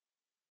up.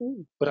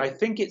 But I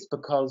think it's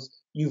because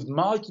you've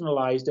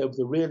marginalized over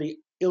the really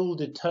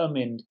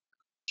ill-determined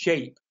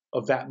shape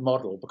of that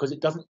model because it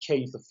doesn't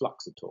change the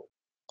flux at all.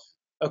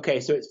 Okay,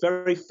 so it's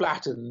very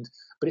flattened,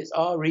 but its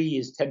RE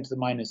is 10 to the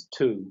minus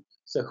 2,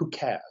 so who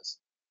cares?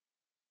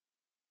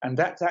 And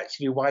that's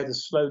actually why the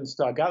Sloan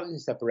Star Galaxy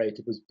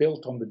Separator was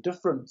built on the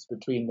difference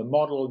between the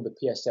model and the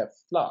PSF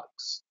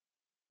flux,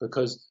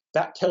 because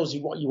that tells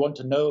you what you want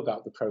to know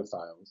about the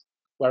profiles,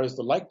 whereas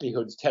the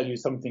likelihoods tell you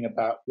something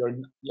about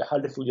how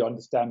little you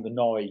understand the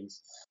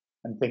noise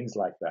and things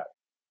like that.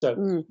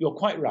 So you're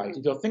quite right.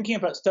 If you're thinking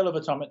about stellar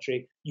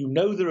photometry, you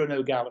know there are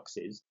no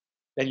galaxies,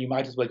 then you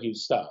might as well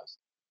use stars.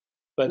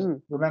 But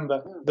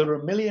remember, there are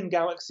 1 million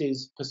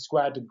galaxies per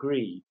square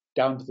degree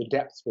down to the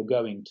depths we're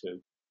going to.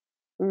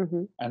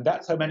 And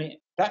that's how many,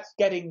 that's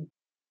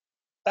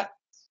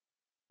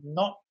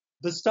not,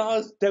 the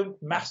stars don't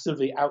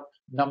massively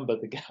outnumber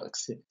the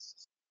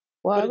galaxies.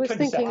 Well, but I was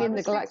thinking in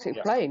the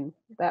galactic plane,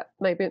 that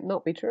may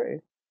not be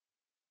true.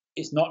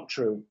 It's not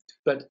true,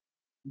 but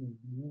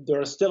there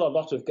are still a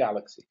lot of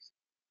galaxies,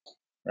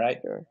 right?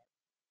 Sure.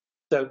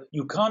 So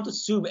you can't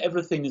assume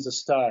everything is a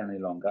star any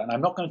longer. And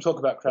I'm not going to talk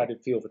about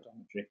crowded field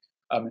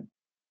photometry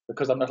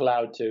because I'm not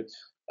allowed to.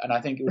 And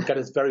I think it would get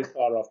us very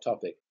far off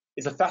topic.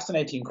 It's a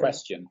fascinating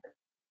question.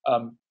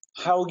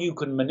 How you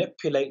can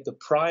manipulate the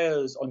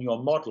priors on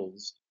your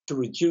models to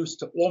reduce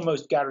to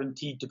almost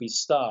guaranteed to be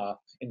star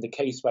in the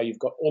case where you've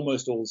got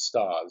almost all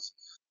stars.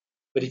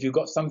 But if you've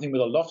got something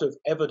with a lot of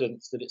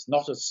evidence that it's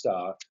not a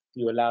star,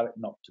 you allow it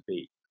not to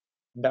be.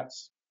 And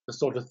that's the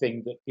sort of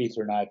thing that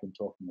Peter and I have been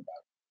talking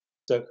about.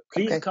 So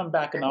please come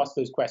back and ask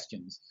those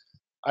questions.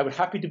 I would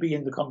happy to be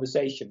in the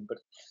conversation, but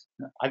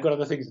I've got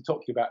other things to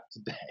talk to you about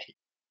today.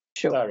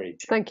 Sure. Sorry.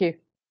 Thank you.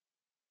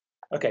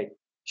 Okay,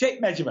 shape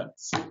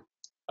measurements.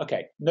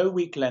 Okay, no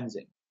weak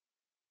lensing.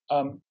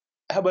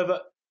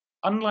 However,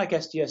 unlike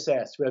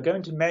SDSS, we are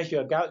going to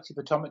measure galaxy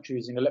photometry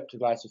using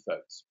elliptical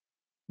isophotes,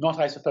 not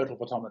isophotal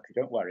photometry,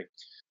 don't worry.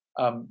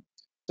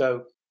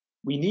 So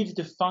we need to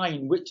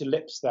define which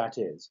ellipse that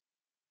is.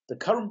 The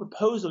current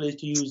proposal is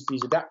to use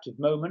these adaptive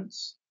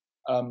moments,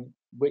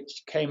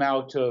 which came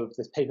out of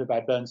this paper by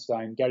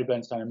Gary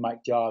Bernstein and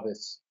Mike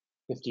Jarvis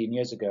 15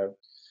 years ago.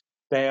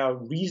 They are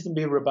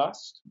reasonably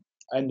robust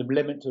and the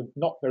limit of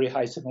not very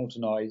high signal to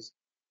noise.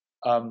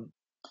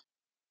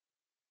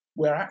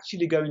 We're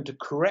actually going to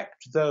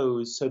correct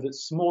those so that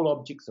small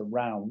objects are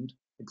round.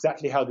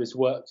 Exactly how this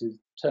works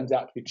turns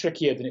out to be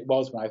trickier than it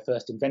was when I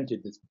first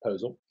invented this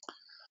proposal,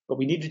 but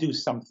we need to do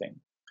something.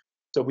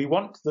 So we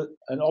want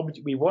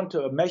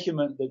a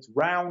measurement that's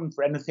round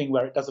for anything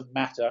where it doesn't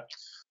matter.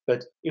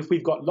 But if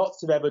we've got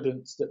lots of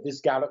evidence that this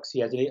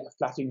galaxy has a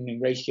flattening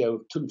ratio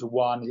of 2 to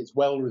 1, it's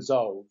well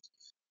resolved,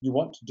 you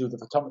want to do the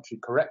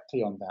photometry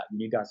correctly on that. You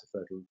need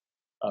isophotal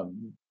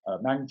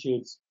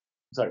magnitudes.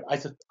 Sorry,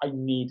 I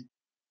need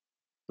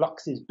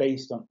fluxes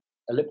based on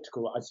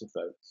elliptical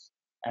isophotes,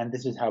 and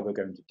this is how we're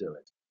going to do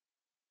it.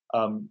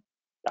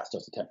 That's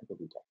just a technical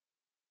detail.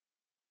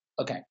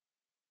 Okay,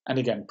 and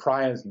again,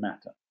 priors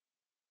matter.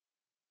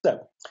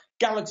 So,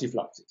 galaxy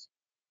fluxes.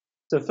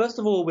 So first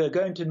of all, we're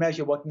going to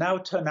measure what now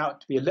turn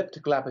out to be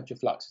elliptical aperture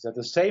fluxes. They're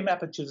the same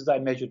apertures as I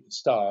measured for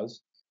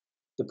stars.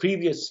 The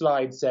previous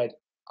slide said,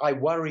 I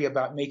worry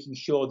about making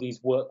sure these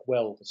work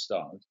well for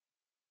stars.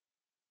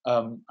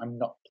 I'm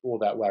not all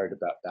that worried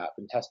about that,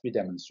 but it has to be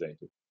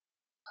demonstrated.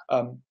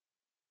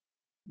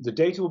 The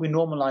data will be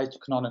normalized to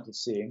canonical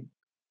seeing.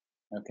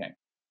 Okay.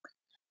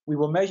 We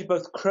will measure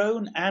both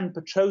Crone and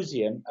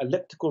Petrosian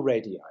elliptical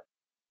radii.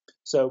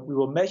 So we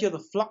will measure the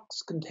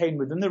flux contained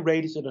within the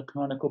radius of the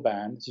canonical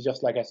band. This is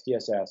just like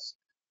SDSS.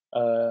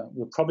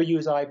 We'll probably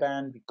use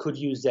I-band. We could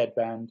use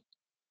Z-band.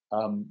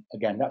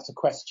 Again, that's a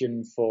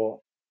question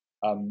for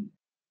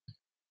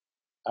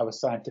our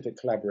scientific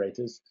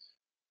collaborators.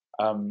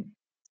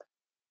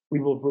 We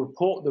will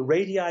report the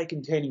radii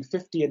containing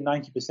 50 and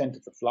 90%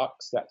 of the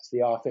flux. That's the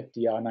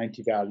R50,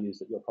 R90 values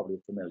that you're probably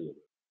familiar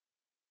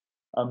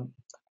with.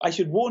 I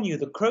should warn you,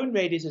 the Crone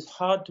radius is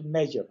hard to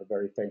measure for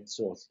very faint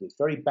sources. It's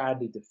very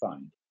badly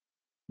defined.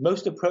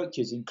 Most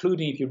approaches,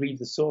 including if you read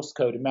the source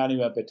code,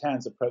 Emmanuel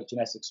Bertin's approach in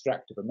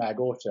S-extractive and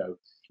MAG-auto,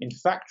 in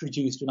fact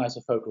reduce to an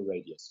isofocal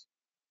radius.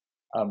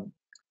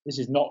 This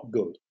is not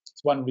good.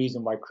 It's one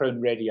reason why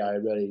Crone radii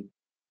are really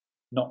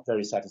not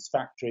very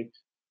satisfactory.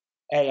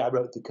 A, I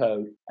wrote the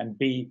code, and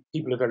B,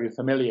 people are very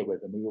familiar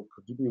with them.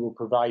 We will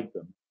provide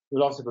them.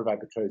 We'll also provide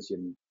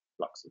Petrosian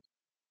fluxes.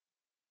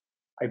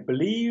 I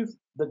believe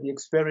that the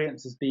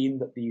experience has been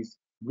that these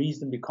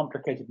reasonably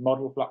complicated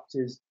model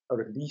fluxes are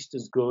at least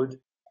as good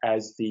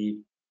as the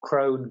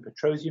Crone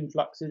Petrosian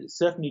fluxes. It's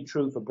certainly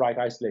true for bright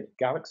isolated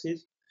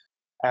galaxies.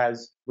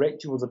 as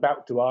Rachel was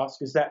about to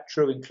ask, is that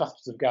true in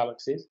clusters of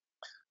galaxies?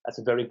 That's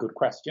a very good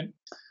question.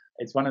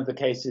 It's one of the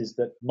cases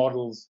that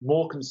models,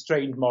 more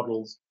constrained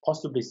models,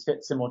 possibly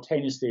fit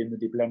simultaneously in the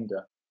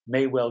deblender,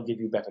 may well give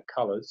you better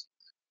colors.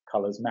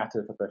 Colors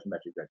matter for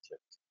photometric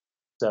redshift.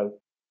 So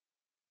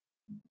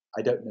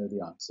I don't know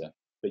the answer,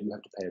 but you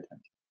have to pay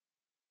attention.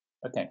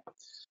 Okay,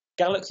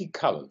 galaxy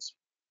colors.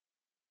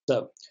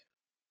 So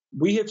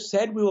we have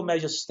said we will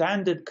measure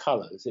standard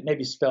colors, it may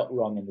be spelt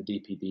wrong in the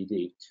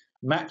DPDD,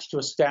 matched to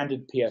a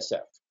standard PSF.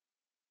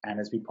 And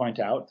as we point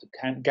out,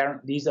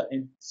 these are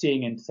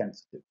seeing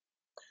insensitive.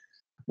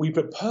 We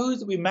propose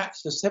that we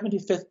match the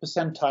 75th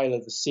percentile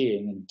of the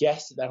seeing and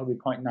guess that will be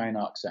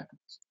 0.9 arc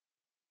seconds.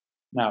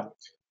 Now,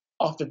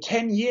 after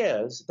 10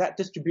 years, that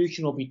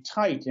distribution will be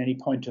tight at any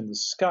point in the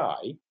sky,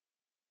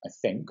 I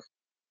think.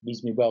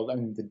 Leaves me well, I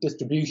mean, the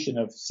distribution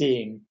of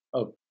seeing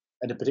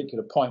at a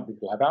particular point, we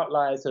will have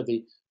outliers, so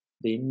the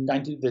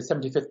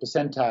 75th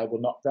percentile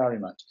will not vary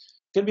much.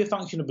 It's going to be a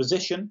function of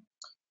position,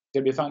 it's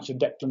going to be a function of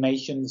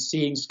declination,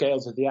 seeing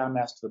scales of the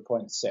RMS to the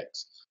 0.6.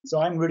 So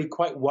I'm really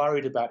quite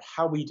worried about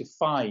how we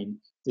define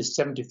this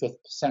 75th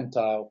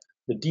percentile.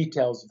 The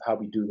details of how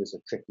we do this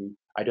are tricky.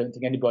 I don't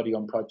think anybody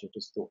on project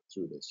has thought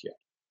through this yet.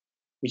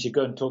 We should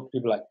go and talk to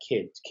people like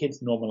kids.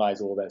 Kids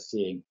normalize all their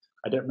seeing.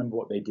 I don't remember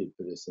what they did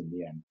for this in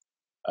the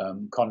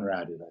end.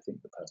 Conrad is, I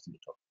think, the person to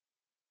talk to.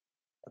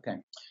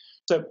 Okay,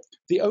 so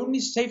the only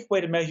safe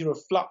way to measure a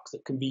flux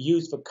that can be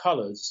used for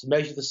colors is to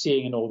measure the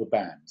seeing in all the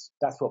bands.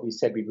 That's what we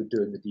said we would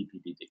do in the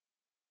DPDD.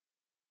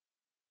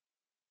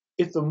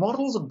 If the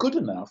models are good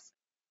enough,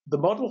 the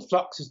model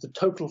flux is the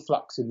total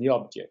flux in the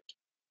object,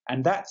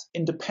 and that's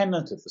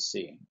independent of the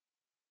seeing.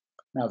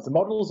 Now, if the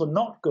models are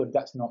not good,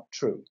 that's not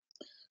true.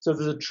 So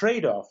there's a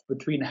trade-off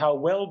between how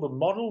well the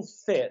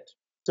models fit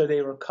so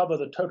they recover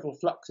the total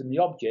flux in the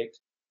object,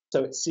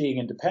 so it's seeing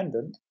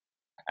independent,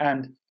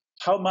 and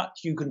how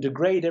much you can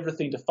degrade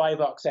everything to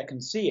 5 arc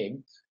second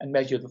seeing and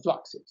measure the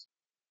fluxes.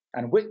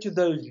 And which of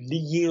those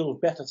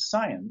yield better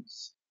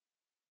science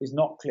is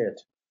not clear to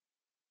me.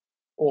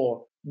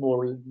 Or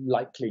more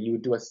likely, you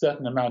would do a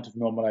certain amount of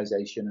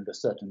normalization and a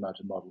certain amount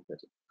of model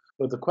fitting.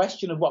 But the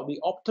question of what the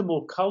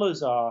optimal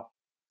colors are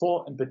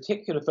for, in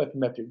particular,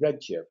 photometric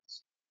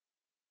redshifts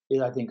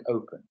is, I think,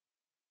 open.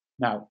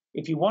 Now,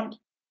 if you want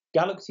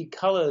galaxy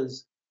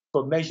colors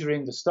for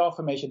measuring the star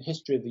formation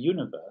history of the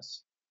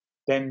universe,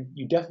 then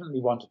you definitely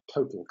want a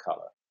total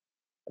color,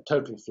 a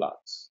total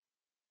flux.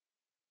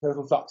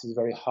 Total flux is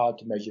very hard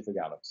to measure for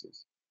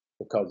galaxies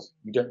because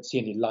you don't see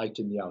any light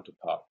in the outer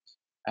part.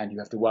 And you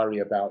have to worry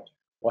about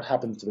what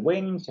happens to the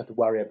wings, you have to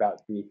worry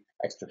about the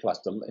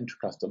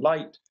intracluster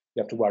light,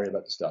 you have to worry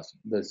about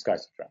the sky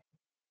subtraction.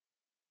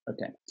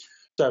 Okay,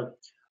 so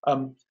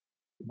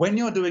when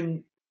you're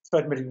doing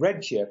photometric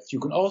redshifts, you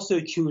can also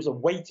choose a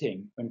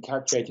weighting when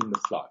calculating the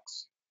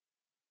flux.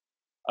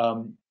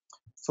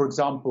 For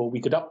example,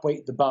 we could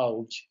upweight the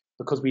bulge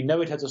because we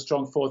know it has a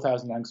strong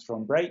 4,000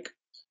 angstrom break.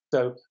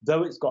 So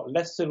though it's got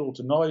less signal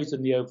to noise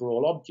than the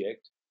overall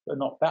object, but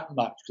not that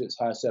much because it's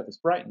higher surface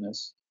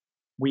brightness,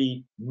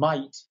 we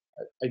might,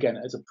 again,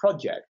 as a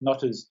project,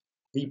 not as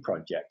the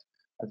project,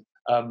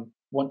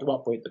 want to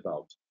upweight the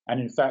bulge.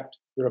 And in fact,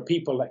 there are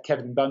people like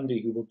Kevin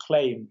Bundy who will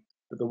claim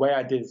that the way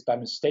I did this by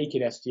mistake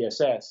in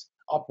SDSS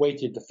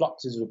upweighted the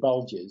fluxes of the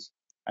bulges,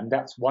 and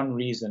that's one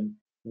reason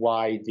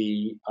why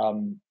the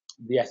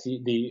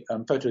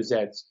photo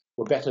Zs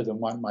were better than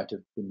one might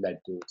have been led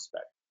to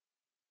expect.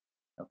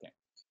 Okay.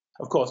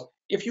 Of course,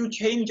 if you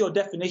change your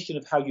definition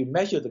of how you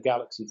measure the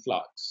galaxy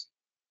flux,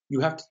 you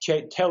have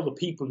to tell the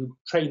people who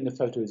train the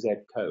photo Z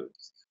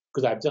codes,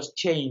 because I've just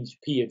changed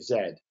P of Z.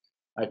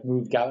 I've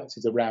moved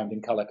galaxies around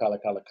in color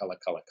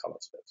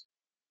space.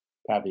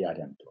 Caveat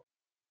emptor.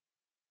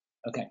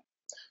 Okay,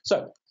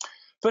 so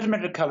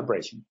photometric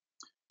calibration.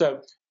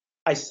 So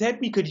I said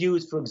we could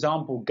use, for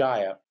example,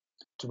 Gaia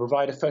to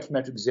provide a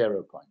photometric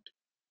 0 point,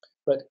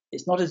 but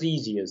it's not as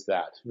easy as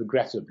that,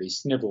 regrettably,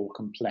 Snivel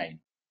complain.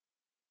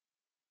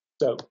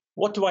 So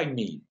what do I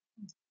mean?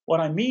 What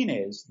I mean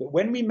is that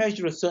when we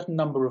measure a certain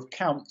number of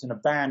counts in a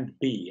band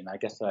B, and I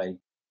guess I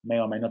may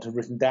or may not have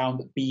written down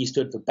that B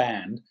stood for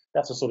band,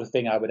 that's the sort of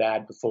thing I would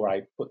add before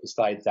I put the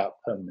slides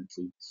out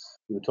permanently.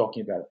 We were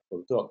talking about it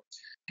before the talk,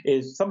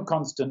 is some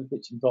constant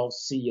which involves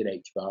C and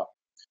H bar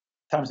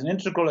times an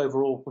integral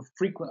overall for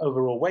frequent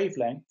overall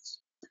wavelengths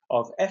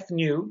of F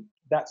nu,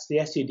 that's the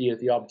SED of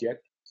the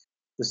object,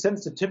 the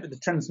sensitivity, the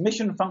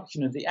transmission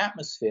function of the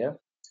atmosphere,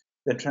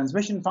 the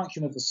transmission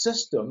function of the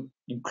system,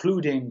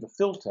 including the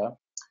filter,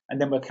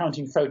 and then we're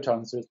counting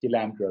photons, so it's d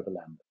lambda over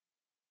lambda.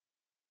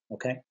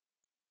 Okay?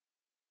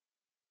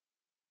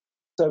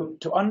 So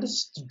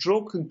to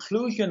draw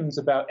conclusions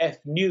about F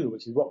nu,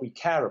 which is what we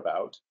care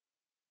about,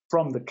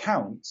 from the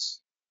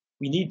counts,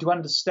 we need to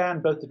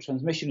understand both the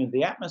transmission of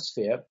the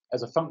atmosphere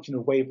as a function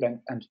of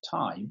wavelength and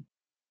time,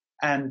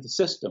 and the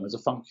system as a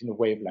function of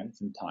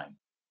wavelength and time.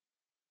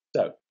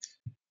 So,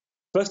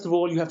 first of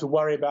all, you have to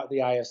worry about the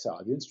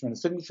ISR, the instrument of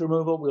signature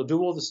removal. We'll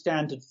do all the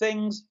standard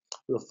things.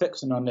 We'll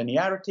fix a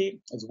nonlinearity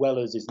as well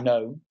as is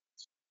known.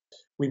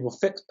 We will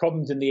fix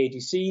problems in the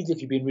ADCs. If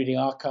you've been reading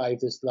arXiv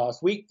this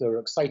last week, there are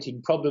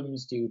exciting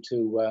problems due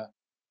to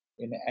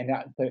in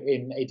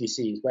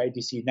ADCs, where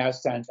ADC now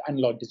stands for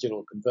analog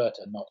digital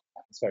converter, not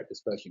atmospheric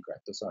dispersion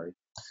corrector, sorry.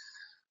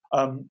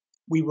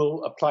 We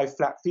will apply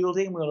flat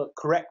fielding. We'll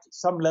correct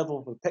some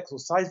level of pixel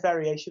size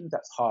variations.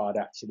 That's hard,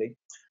 actually.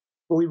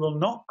 But we will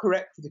not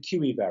correct for the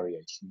QE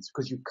variations,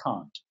 because you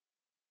can't.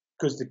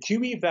 Because the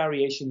QE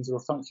variations are a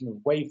function of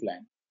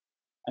wavelength,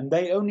 and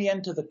they only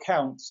enter the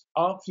counts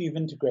after you've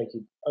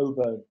integrated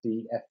over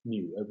the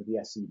FMU, over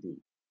the SED.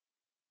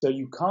 So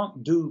you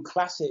can't do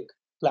classic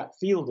flat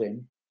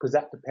fielding, because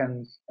that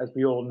depends, as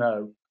we all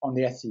know, on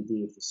the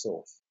SED of the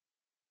source.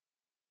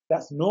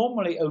 That's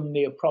normally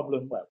only a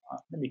problem. Well,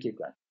 let me keep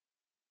going.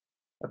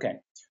 Okay,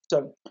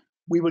 so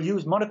we will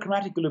use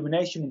monochromatic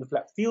illumination in the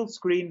flat field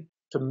screen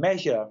to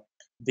measure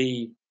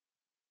the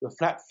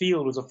flat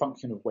field as a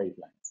function of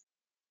wavelength.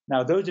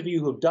 Now, those of you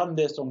who have done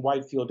this on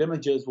wide field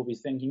images will be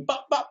thinking,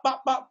 but.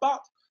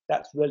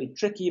 That's really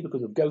tricky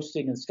because of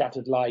ghosting and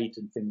scattered light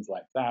and things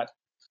like that.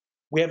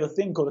 We have a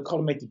thing called a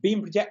collimated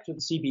beam projector, the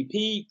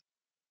CBP,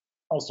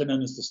 also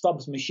known as the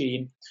Stubbs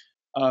machine,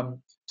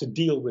 to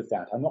deal with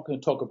that. I'm not going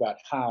to talk about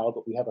how,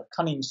 but we have a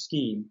cunning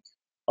scheme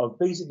of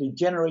basically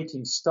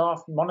generating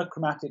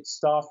monochromatic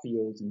star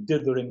fields and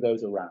dithering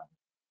those around.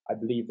 I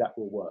believe that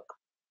will work.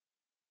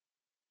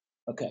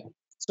 Okay,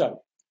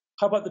 so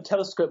how about the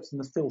telescopes and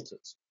the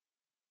filters?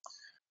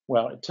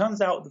 Well, it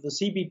turns out that the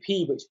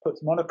CBP, which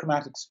puts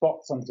monochromatic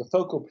spots onto the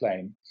focal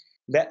plane,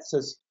 lets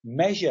us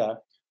measure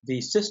the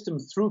system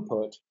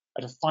throughput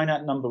at a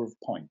finite number of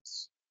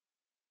points.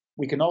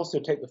 We can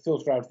also take the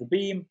filter out of the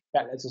beam.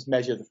 That lets us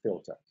measure the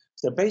filter.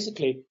 So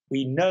basically,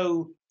 we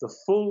know the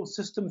full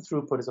system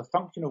throughput is a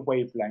function of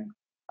wavelength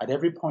at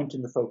every point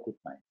in the focal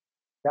plane.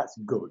 That's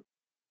good.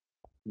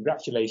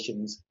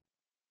 Congratulations.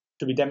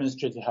 To be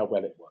demonstrated how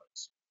well it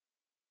works.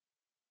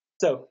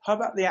 So how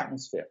about the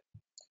atmosphere?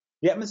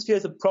 The atmosphere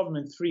is a problem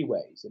in three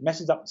ways. It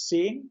messes up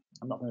seeing.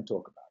 I'm not going to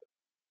talk about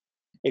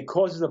it. It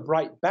causes a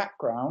bright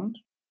background.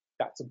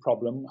 That's a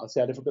problem. I'll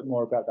say a little bit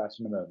more about that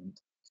in a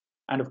moment.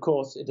 And of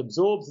course, it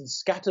absorbs and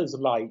scatters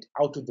light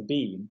out of the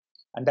beam,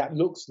 and that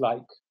looks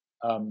like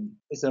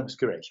it's an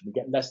obscuration. We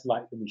get less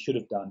light than we should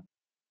have done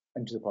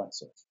into the point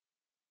source.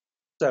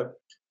 So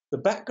the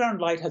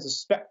background light has a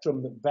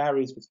spectrum that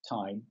varies with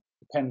time.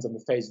 Depends on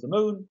the phase of the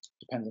moon,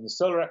 depends on the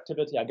solar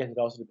activity. I guess it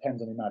also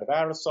depends on the amount of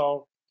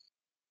aerosol.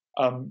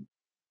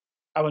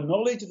 Our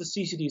knowledge of the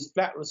CCD's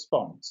flat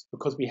response,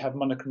 because we have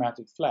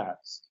monochromatic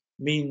flats,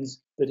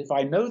 means that if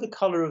I know the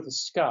color of the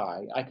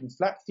sky, I can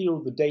flat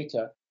field the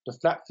data to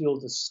flat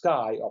field the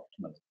sky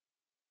optimally.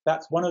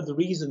 That's one of the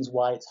reasons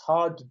why it's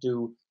hard to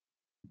do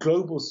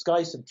global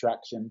sky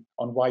subtraction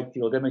on wide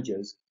field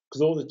images,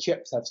 because all the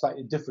chips have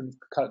slightly different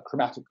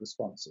chromatic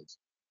responses.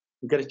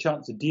 We get a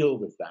chance to deal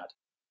with that.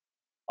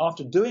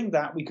 After doing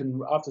that, we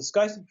can, after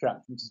sky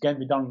subtraction, which is going to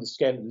be done on the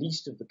scale at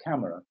least of the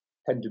camera,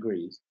 10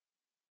 degrees,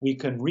 we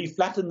can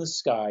reflatten the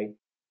sky,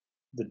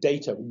 the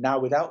data now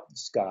without the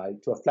sky,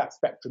 to a flat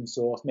spectrum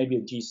source, maybe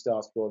a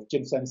G-star source.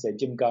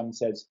 Jim Gunn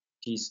says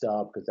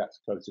G-star because that's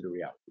closer to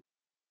reality.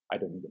 I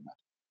don't think it matters.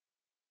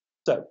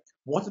 So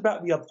what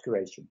about the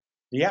obscuration?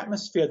 The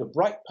atmosphere, the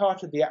bright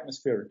part of the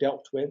atmosphere are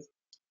dealt with,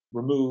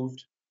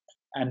 removed,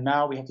 and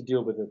now we have to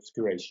deal with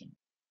obscuration.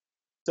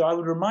 So I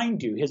would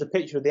remind you, here's a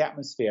picture of the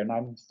atmosphere, and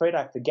I'm afraid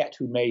I forget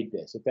who made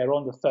this. If they're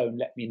on the phone,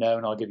 let me know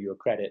and I'll give you a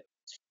credit.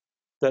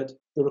 That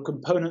there are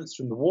components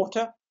from the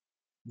water,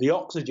 the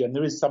oxygen,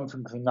 there is some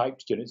from the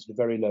nitrogen, it's at a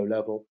very low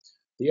level,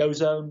 the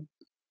ozone,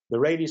 the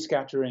radio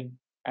scattering,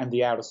 and the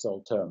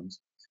aerosol terms.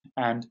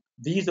 And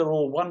these are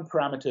all one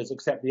parameters,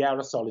 except the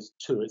aerosol is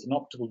two. It's an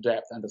optical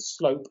depth and a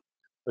slope,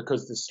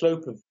 because the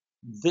slope of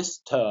this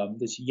term,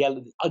 this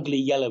yellow, ugly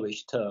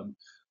yellowish term,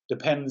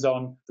 depends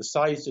on the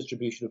size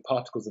distribution of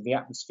particles in the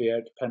atmosphere.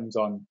 It depends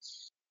on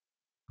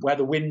where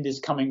the wind is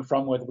coming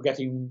from, whether we're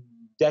getting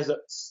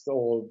deserts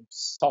or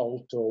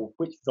salt, or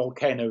which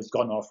volcano has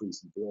gone off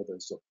recently, all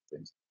those sorts of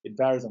things. It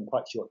varies on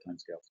quite short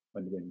timescales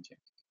when the wind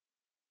changes.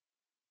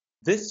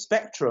 This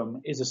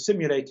spectrum is a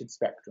simulated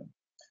spectrum.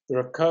 There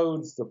are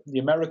codes. The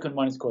American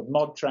one is called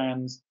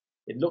ModTrans.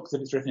 It looks as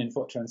if it's written in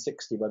Fortran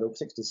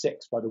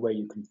 66 by the way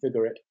you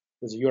configure it.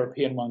 There's a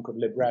European one called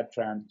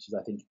LibRadTrans, which is,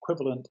 I think,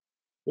 equivalent,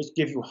 which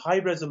give you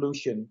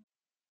high-resolution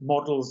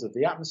models of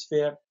the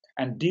atmosphere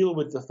and deal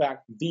with the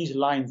fact that these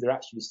lines are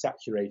actually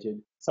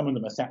saturated. Some of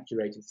them are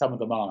saturated, some of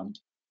them aren't.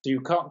 So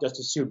you can't just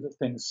assume that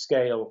things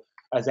scale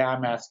as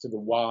RMS to the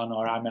 1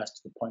 or RMS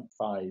to the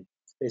 0.5.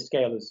 They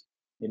scale as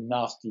in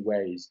nasty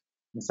ways.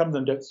 And some of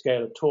them don't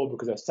scale at all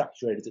because they're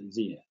saturated at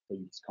zenith, so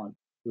you just can't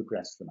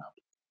regress them out.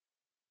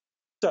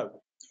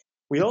 So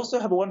we also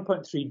have a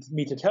 1.3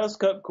 meter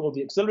telescope called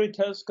the Auxiliary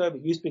Telescope.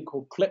 It used to be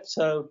called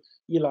Calypso.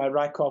 Eli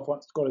Rykov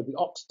wants to call it the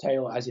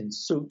oxtail, as in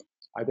soup.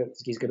 I don't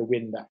think he's going to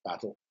win that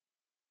battle.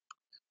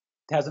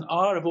 It has an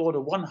R of order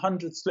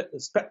 100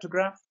 slitless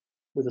spectrograph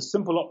with a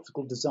simple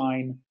optical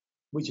design,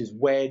 which is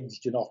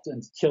wedged and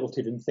often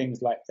tilted and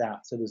things like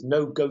that. So there's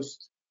no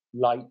ghost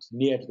light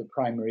near to the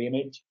primary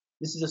image.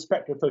 This is a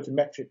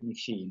spectrophotometric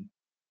machine.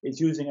 It's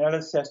using an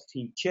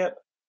LSST chip,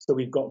 so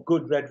we've got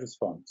good red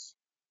response.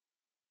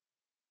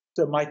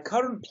 So my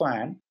current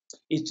plan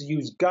is to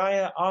use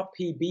Gaia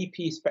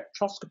RP-BP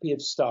spectroscopy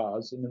of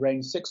stars in the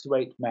range 6 to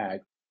 8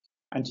 mag,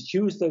 and to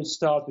choose those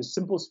stars with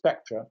simple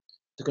spectra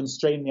to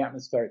constrain the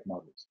atmospheric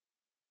models.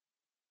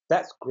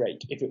 That's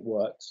great if it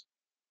works.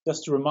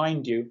 Just to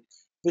remind you,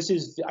 this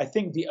is, I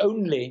think, the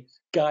only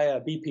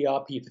Gaia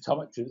BPRP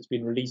photometry that's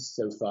been released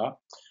so far.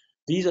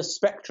 These are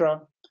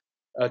spectra,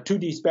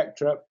 2D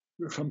spectra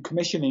from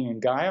commissioning in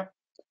Gaia,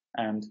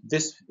 and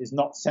this is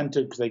not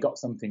centered because they got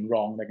something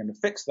wrong. They're going to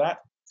fix that.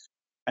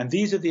 And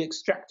these are the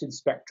extracted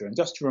spectra. And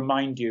just to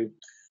remind you,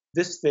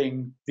 this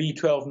thing,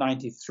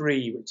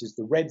 V1293, which is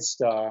the red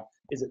star,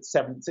 is at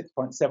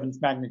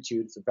 6.7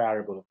 magnitude. It's a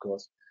variable, of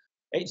course.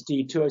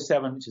 HD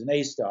 207, which is an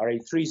A star,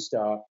 A3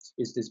 star,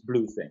 is this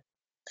blue thing.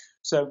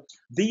 So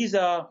these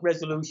are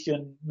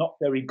resolution, not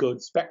very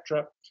good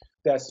spectra.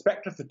 They're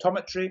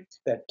spectrophotometry.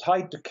 They're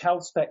tied to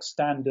CalSpec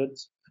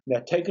standards.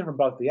 They're taken from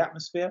above the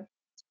atmosphere,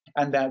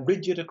 and they're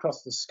rigid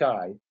across the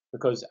sky,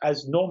 because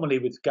as normally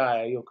with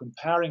Gaia, you're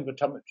comparing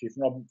photometry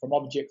from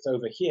objects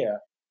over here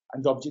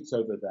and objects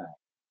over there.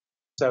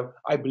 So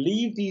I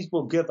believe these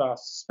will give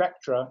us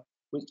spectra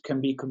which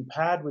can be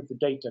compared with the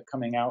data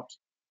coming out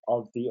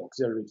of the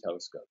auxiliary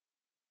telescope.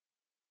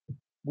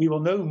 We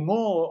will know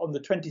more on the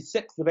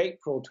 26th of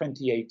April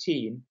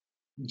 2018.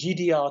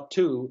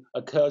 GDR2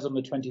 occurs on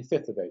the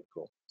 25th of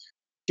April.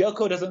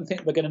 Jelko doesn't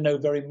think we're going to know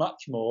very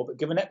much more, but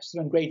given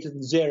epsilon greater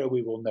than 0,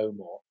 we will know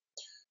more.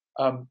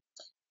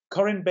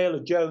 Corinne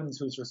Baylor-Jones,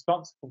 who's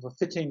responsible for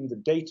fitting the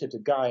data to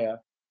Gaia,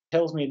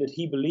 tells me that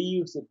he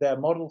believes that their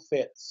model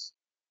fits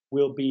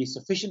will be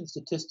sufficient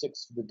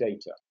statistics for the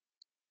data,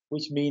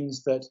 which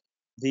means that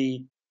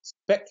the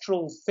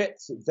spectral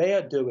fits that they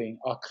are doing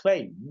are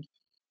claimed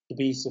to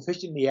be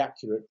sufficiently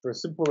accurate for a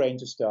simple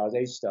range of stars,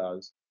 A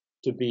stars,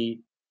 to be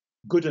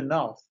good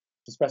enough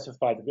to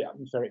specify the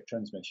atmospheric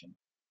transmission.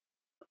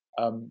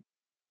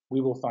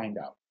 We will find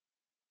out.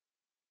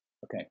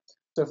 Okay,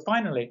 so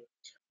finally,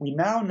 we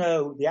now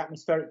know the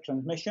atmospheric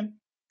transmission.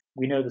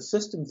 We know the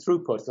system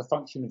throughput as a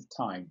function of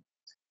time.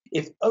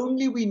 If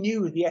only we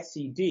knew the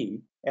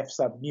SED, F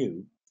sub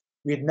nu,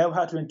 we'd know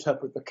how to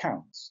interpret the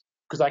counts,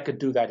 because I could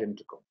do that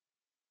integral.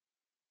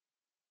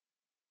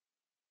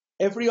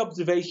 Every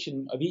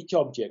observation of each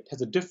object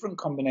has a different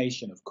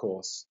combination, of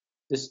course,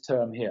 this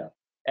term here,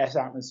 S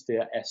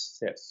atmosphere, S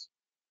cis.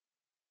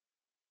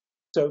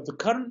 So the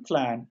current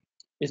plan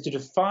is to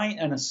define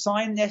and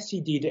assign the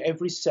SED to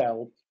every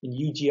cell in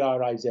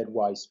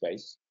UGRIZY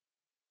space.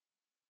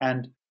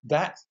 And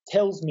that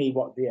tells me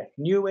what the F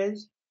nu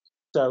is.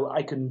 So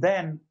I can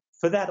then,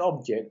 for that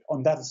object,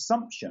 on that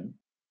assumption,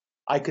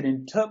 I can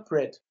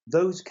interpret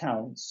those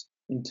counts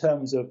in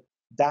terms of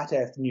that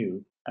F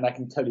nu, and I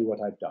can tell you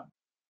what I've done.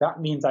 That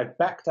means I've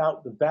backed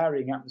out the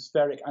varying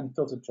atmospheric and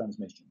filtered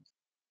transmissions.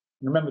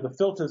 And remember, the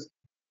filters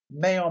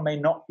may or may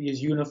not be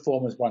as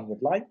uniform as one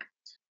would like,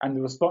 and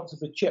the response of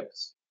the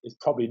chips is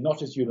probably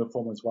not as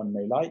uniform as one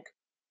may like,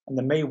 and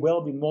there may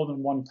well be more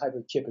than one type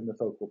of chip in the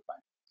focal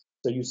plane.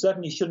 So you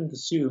certainly shouldn't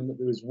assume that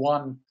there is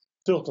one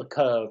filter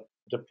curve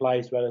that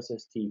applies to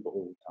LSST for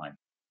all time,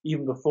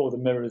 even before the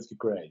mirrors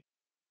degrade.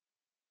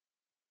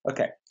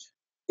 Okay,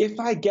 if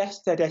I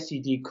guessed that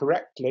SED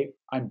correctly,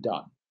 I'm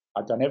done.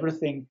 I've done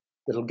everything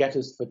that'll get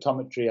us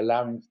photometry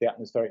allowing for the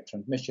atmospheric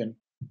transmission.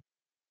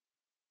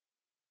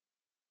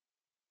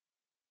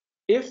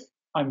 If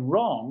I'm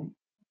wrong,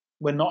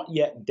 we're not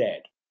yet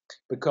dead,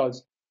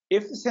 because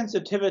if the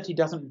sensitivity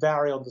doesn't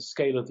vary on the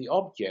scale of the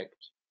object,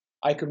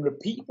 I can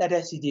repeat that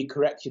SED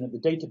correction at the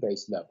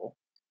database level.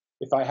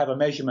 If I have a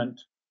measurement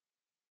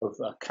of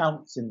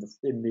counts in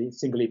the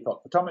single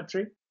epoch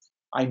photometry,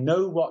 I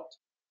know what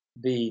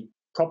the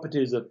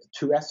properties of the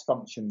two S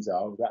functions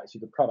are.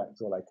 Actually, the product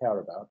is all I care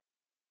about.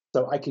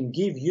 So I can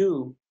give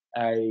you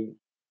a,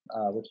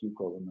 what do you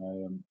call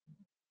them?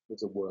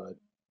 There's a word,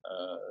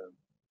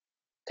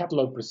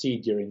 catalog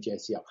procedure in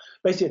JCL.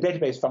 Basically, a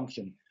database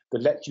function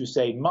that lets you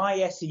say,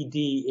 my SED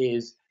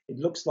is, it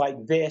looks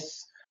like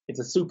this. It's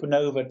a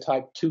supernova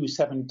type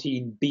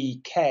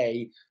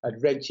 217BK at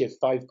redshift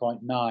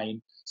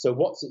 5.9. So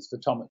what's its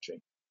photometry?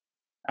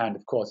 And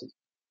of course, it'd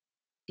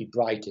be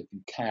bright if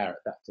you care at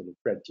that sort of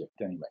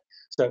redshift anyway.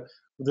 So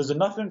there's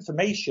enough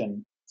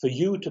information for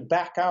you to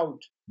back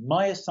out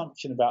my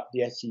assumption about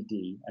the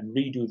SED and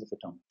redo the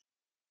photometry.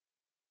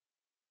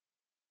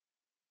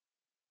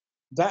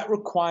 That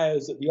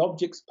requires that the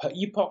object's per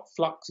epoch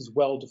flux is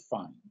well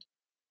defined,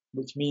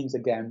 which means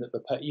again that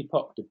the per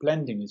epoch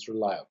deblending is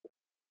reliable.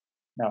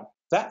 Now,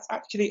 that's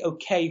actually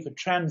okay for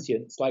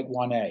transients like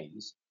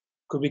 1As,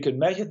 because we can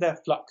measure their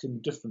flux in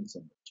the difference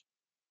image.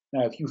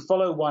 Now, if you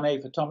follow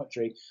 1A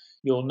photometry,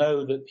 you'll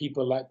know that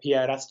people like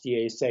Pierre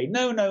Astier say,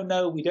 no, no,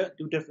 no, we don't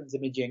do difference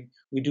imaging,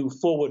 we do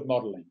forward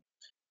modeling.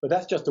 But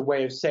that's just a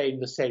way of saying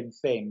the same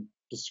thing,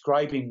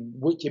 describing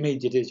which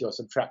image it is you're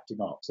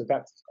subtracting off. So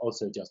that's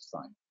also just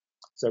fine.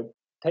 So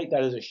take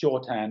that as a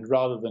shorthand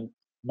rather than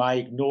my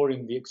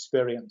ignoring the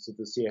experience of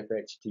the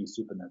CFHT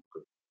supernova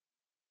group.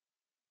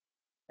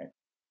 Okay.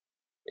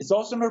 It's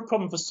also no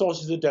problem for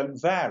sources that don't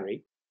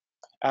vary,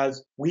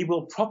 as we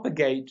will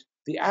propagate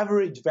the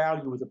average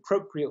value with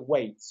appropriate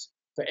weights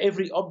for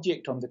every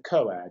object on the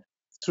coad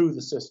through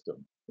the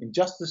system, in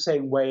just the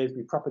same way as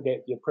we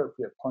propagate the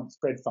appropriate point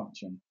spread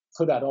function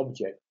for that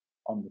object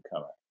on the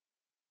coad.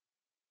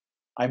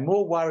 I'm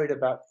more worried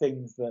about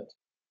things that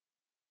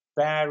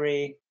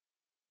vary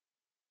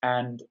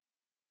and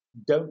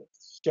don't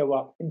show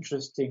up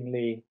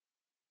interestingly.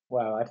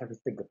 Well, I'd have to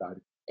think about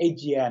it.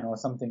 AGN or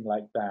something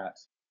like that,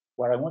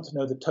 where I want to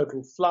know the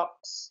total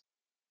flux.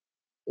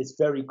 It's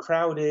very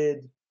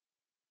crowded.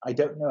 I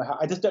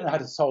just don't know how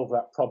to solve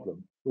that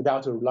problem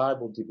without a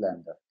reliable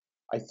deblender.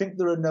 I think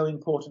there are no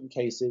important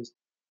cases.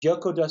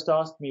 Joko just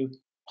asked me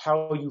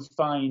how you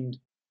find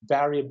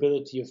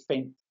variability of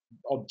faint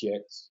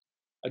objects.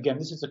 Again,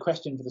 this is a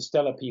question for the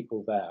stellar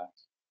people there.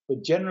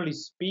 But generally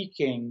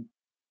speaking,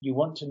 you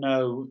want to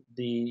know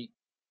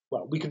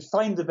we can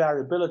find the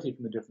variability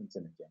from the difference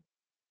imaging.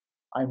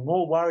 I'm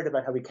more worried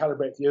about how we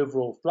calibrate the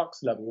overall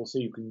flux level so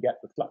you can get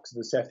the flux of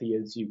the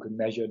Cephids, you can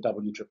measure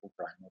W triple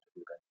prime, whatever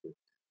you're going to do.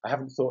 I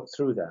haven't thought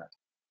through that.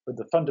 But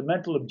the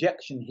fundamental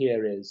objection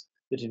here is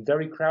that in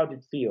very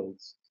crowded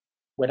fields,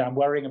 when I'm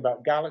worrying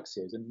about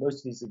galaxies, and most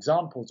of these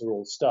examples are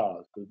all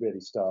stars, because really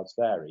stars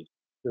vary,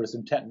 there are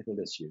some technical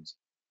issues.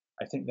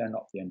 I think they're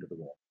not the end of the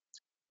world.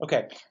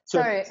 Okay, so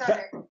Sorry.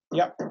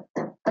 Yeah.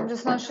 I'm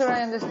just not sure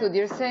I understood.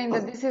 You're saying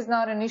that this is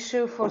not an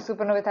issue for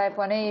supernova type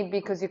 1a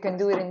because you can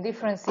do it in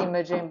difference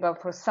imaging,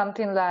 but for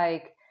something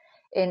like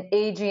an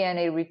AGN,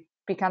 it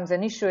becomes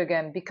an issue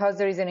again because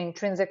there is an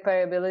intrinsic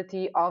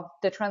variability of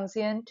the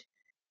transient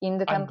in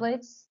the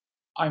templates?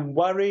 I'm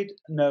worried.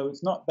 No,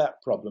 it's not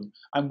that problem.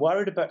 I'm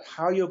worried about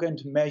how you're going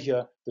to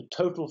measure the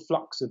total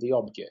flux of the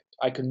object.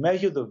 I can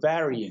measure the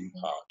varying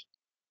part.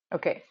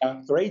 Okay.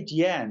 For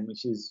AGN,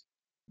 which is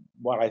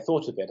what I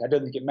thought of it, I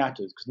don't think it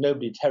matters because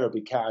nobody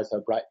terribly cares how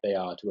bright they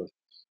are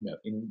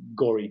in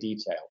gory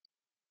detail.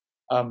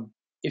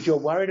 If you're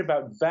worried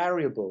about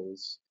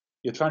variables,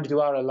 you're trying to do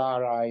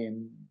RLRI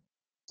in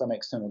some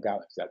external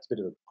galaxy. That's a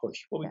bit of a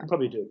push. Well, we can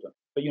probably do it,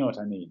 but you know what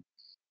I mean.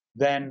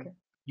 Then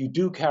you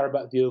do care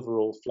about the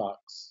overall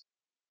flux.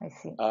 I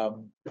see.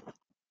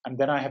 And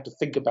then I have to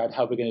think about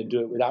how we're going to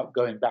do it without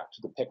going back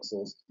to the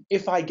pixels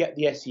if I get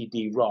the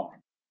SED wrong.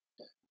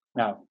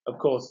 Now, of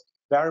course,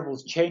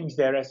 variables change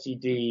their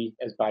SED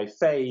as by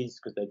phase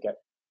because they get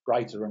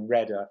brighter and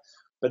redder,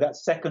 but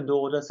that's second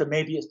order, so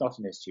maybe it's not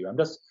an issue. I'm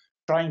just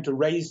trying to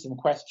raise some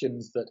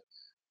questions that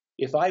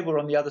if I were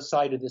on the other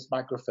side of this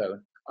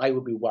microphone, I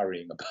would be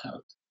worrying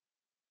about.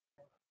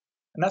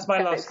 And that's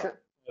my last.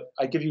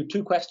 I give you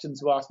 2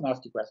 questions to ask and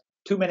ask you questions.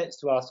 2 minutes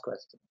to ask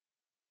questions.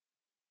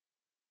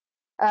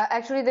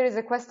 Actually, there is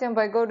a question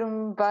by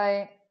Gordon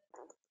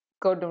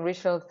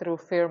Richel through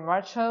Fear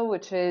Marshall,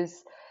 which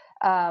is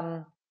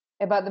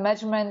about the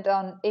measurement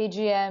on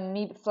AGM,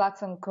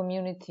 mid-flux on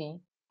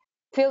community.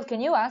 Phil, can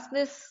you ask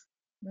this?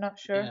 I'm not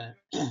sure.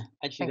 Yeah,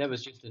 actually, that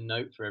was just a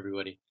note for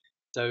everybody.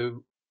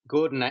 So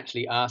Gordon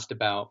actually asked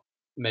about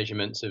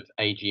measurements of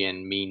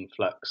AGN mean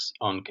flux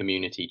on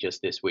community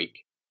just this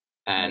week.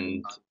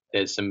 And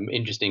there's some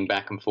interesting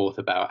back and forth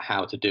about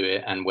how to do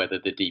it and whether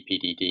the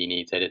DPDD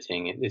needs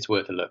editing. It's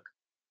worth a look.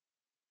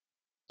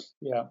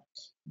 Yeah,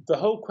 the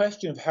whole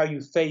question of how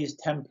you phase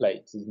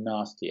templates is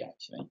nasty,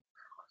 actually.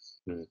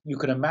 You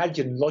can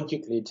imagine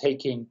logically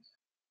taking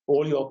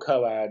all your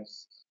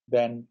coads,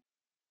 then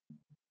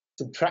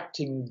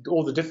subtracting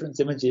all the difference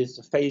images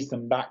to phase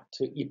them back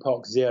to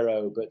epoch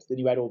 0, but then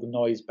you add all the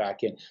noise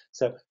back in.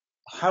 So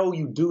how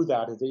you do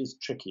that is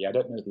tricky. I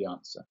don't know the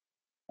answer.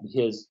 And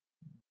here's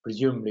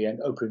presumably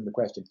and opening the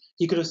question.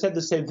 He could have said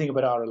the same thing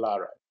about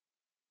RLRO.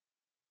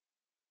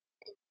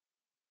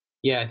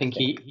 Yeah, I think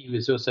he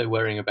was also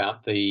worrying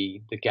about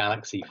the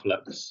galaxy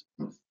flux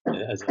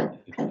as an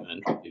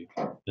increment to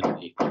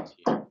the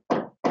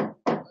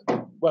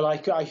Well,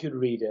 I should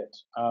read it.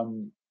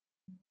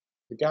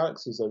 The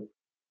galaxies are.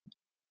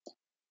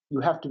 You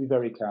have to be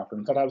very careful.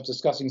 In fact, I was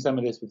discussing some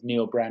of this with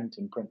Neil Brandt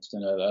in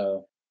Princeton.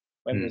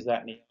 When was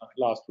that?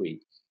 Last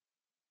week.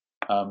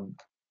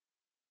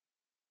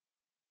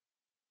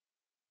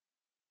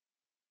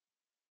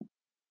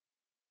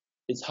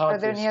 It's hard. Are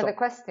there any other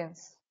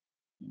questions?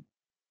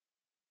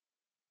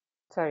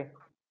 Sorry.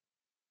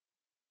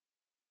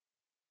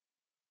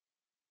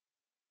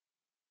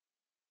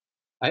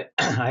 I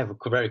have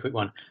a very quick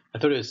one. I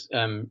thought it was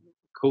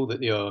cool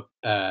that you're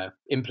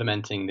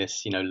implementing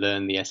this,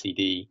 learn the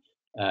SED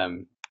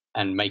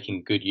and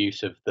making good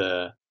use of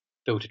the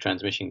filter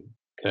transmission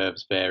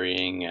curves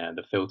varying,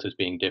 the filters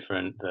being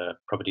different, the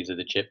properties of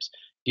the chips.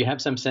 Do you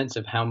have some sense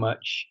of how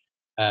much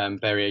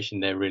variation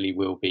there really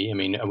will be? I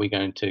mean, are we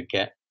going to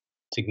get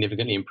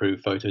significantly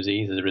improved photo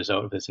Z's as a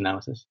result of this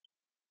analysis?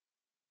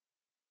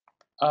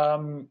 I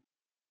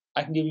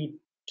can give you,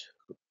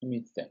 let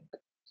me think.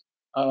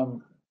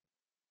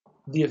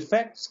 The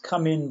effects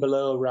come in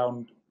below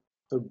around,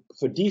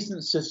 for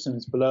decent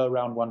systems, below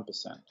around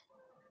 1%.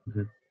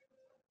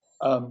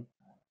 For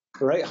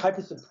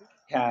hypersymmetric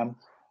cam,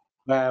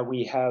 where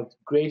we have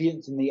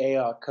gradients in the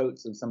AR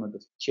coats of some of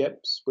the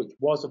chips, which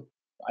was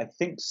I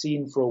think,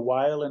 seen for a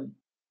while in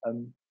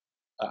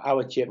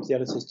our chips, the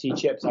LSST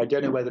chips. I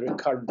don't know whether it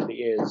currently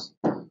is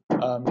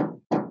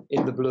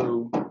in the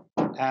blue,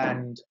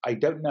 and I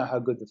don't know how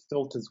good the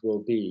filters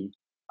will be.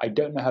 I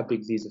don't know how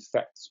big these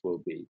effects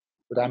will be,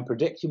 but I'm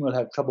predicting we'll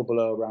have trouble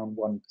below around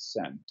 1%.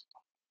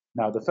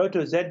 Now, the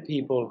Photo Z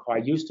people who I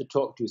used to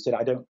talk to said,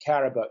 I don't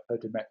care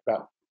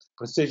about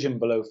precision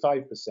below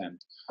 5%,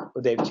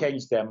 but they've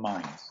changed their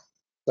minds.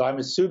 So I'm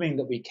assuming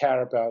that we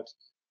care about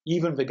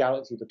even the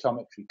galaxy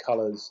photometry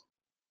colors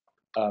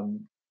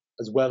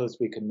as well as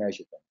we can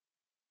measure them.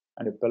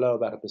 And if below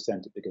about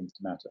 1%, it begins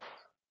to matter.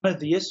 One of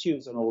the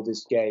issues in all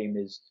this game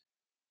is,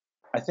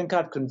 I think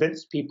I've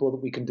convinced people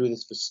that we can do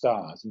this for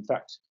stars. In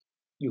fact,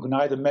 you can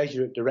either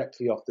measure it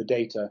directly off the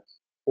data,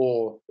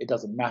 or it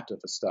doesn't matter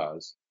for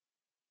stars.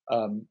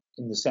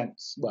 In the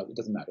sense, well, it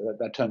doesn't matter.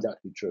 That turns out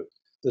to be true.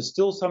 There's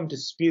still some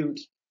dispute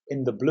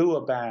in the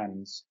bluer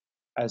bands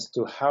as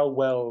to how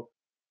well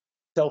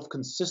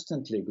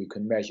self-consistently we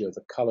can measure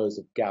the colors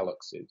of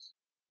galaxies.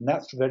 And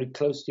that's very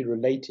closely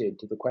related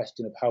to the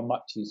question of how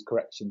much these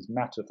corrections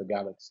matter for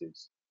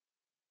galaxies.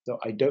 So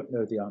I don't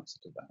know the answer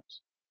to that.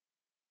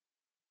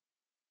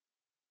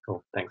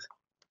 Cool, thanks.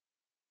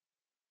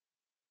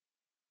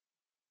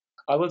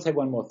 I will say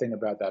one more thing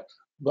about that.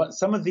 But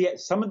some of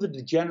the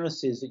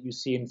degeneracies that you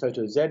see in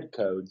Photo Z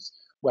codes,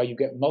 where you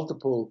get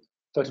multiple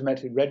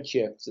photometric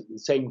redshifts at the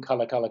same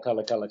color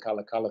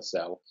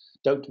cell,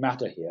 don't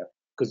matter here,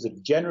 because the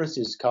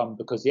degeneracies come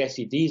because the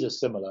SEDs are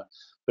similar,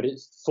 but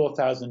it's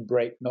 4000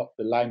 break, not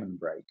the Lyman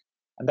break.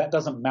 And that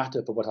doesn't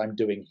matter for what I'm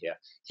doing here.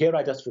 Here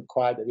I just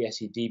require that the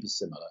SED be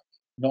similar,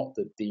 not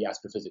that the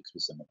astrophysics be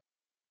similar.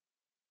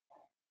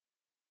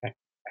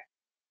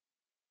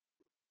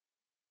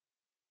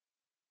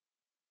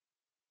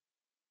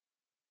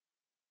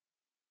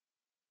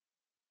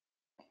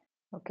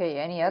 Okay,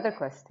 any other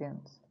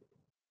questions?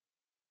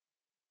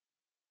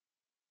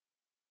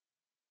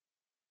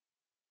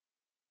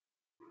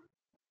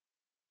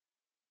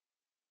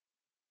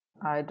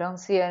 I don't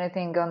see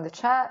anything on the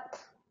chat.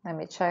 Let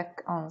me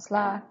check on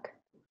Slack.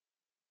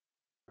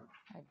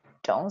 I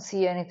don't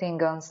see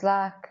anything on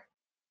Slack.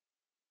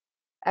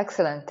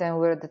 Excellent, and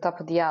we're at the top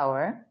of the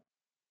hour.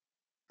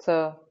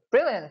 So,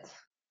 brilliant,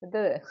 we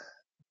did it.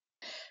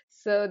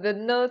 So the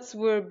notes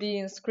were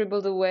being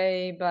scribbled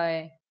away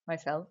by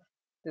myself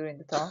during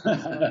the talk.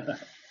 So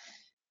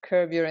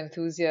curb your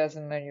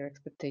enthusiasm and your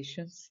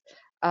expectations.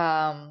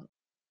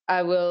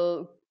 I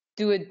will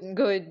go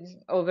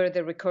over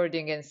the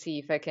recording and see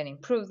if I can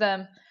improve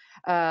them.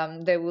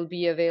 They will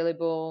be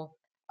available.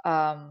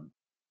 I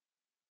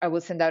will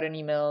send out an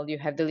email. You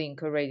have the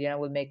link already, and I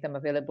will make them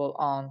available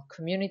on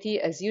community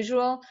as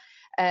usual.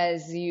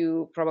 As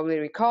you probably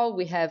recall,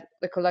 we have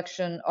the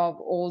collection of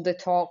all the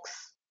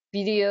talks,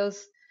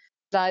 videos,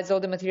 slides, all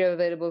the material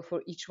available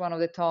for each one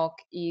of the talk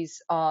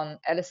is on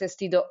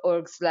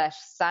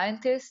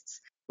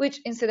lsst.org/scientists,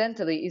 which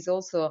incidentally is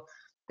also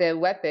the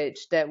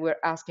webpage that we're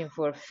asking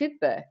for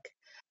feedback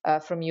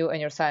from you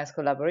and your science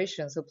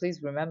collaboration. So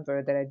please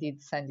remember that I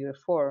did send you a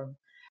form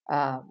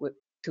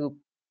to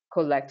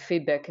collect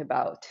feedback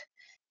about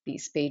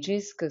these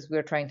pages because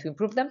we're trying to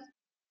improve them.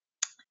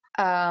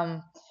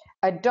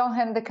 I don't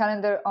have the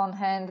calendar on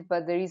hand,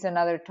 but there is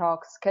another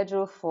talk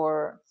scheduled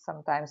for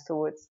sometimes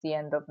towards the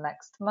end of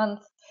next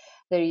month.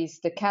 There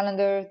is the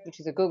calendar, which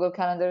is a Google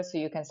Calendar, so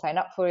you can sign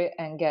up for it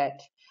and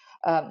get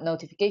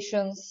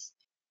notifications.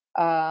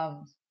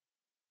 Thank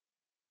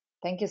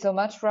you so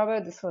much,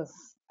 Robert. This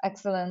was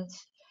excellent.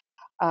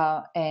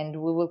 And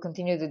we will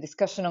continue the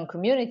discussion on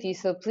community.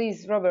 So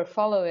please, Robert,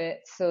 follow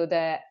it so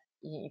that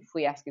if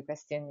we ask you a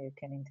question, you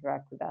can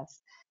interact with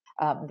us.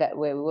 That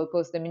way, we will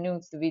post the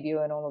minutes, the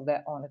video, and all of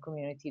that on a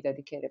community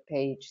dedicated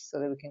page so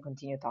that we can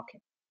continue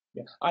talking.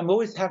 Yeah, I'm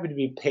always happy to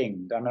be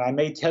pinged. I mean, I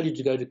may tell you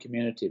to go to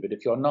community, but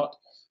if you're not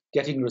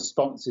getting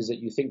responses that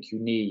you think you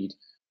need,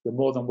 you're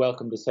more than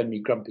welcome to send me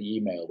grumpy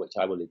email, which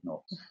I will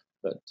ignore.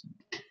 But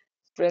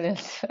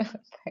brilliant.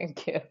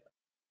 Thank you.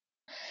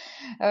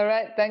 All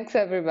right. Thanks,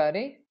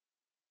 everybody.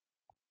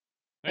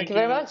 Thank you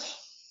very much.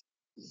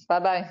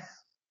 Bye-bye.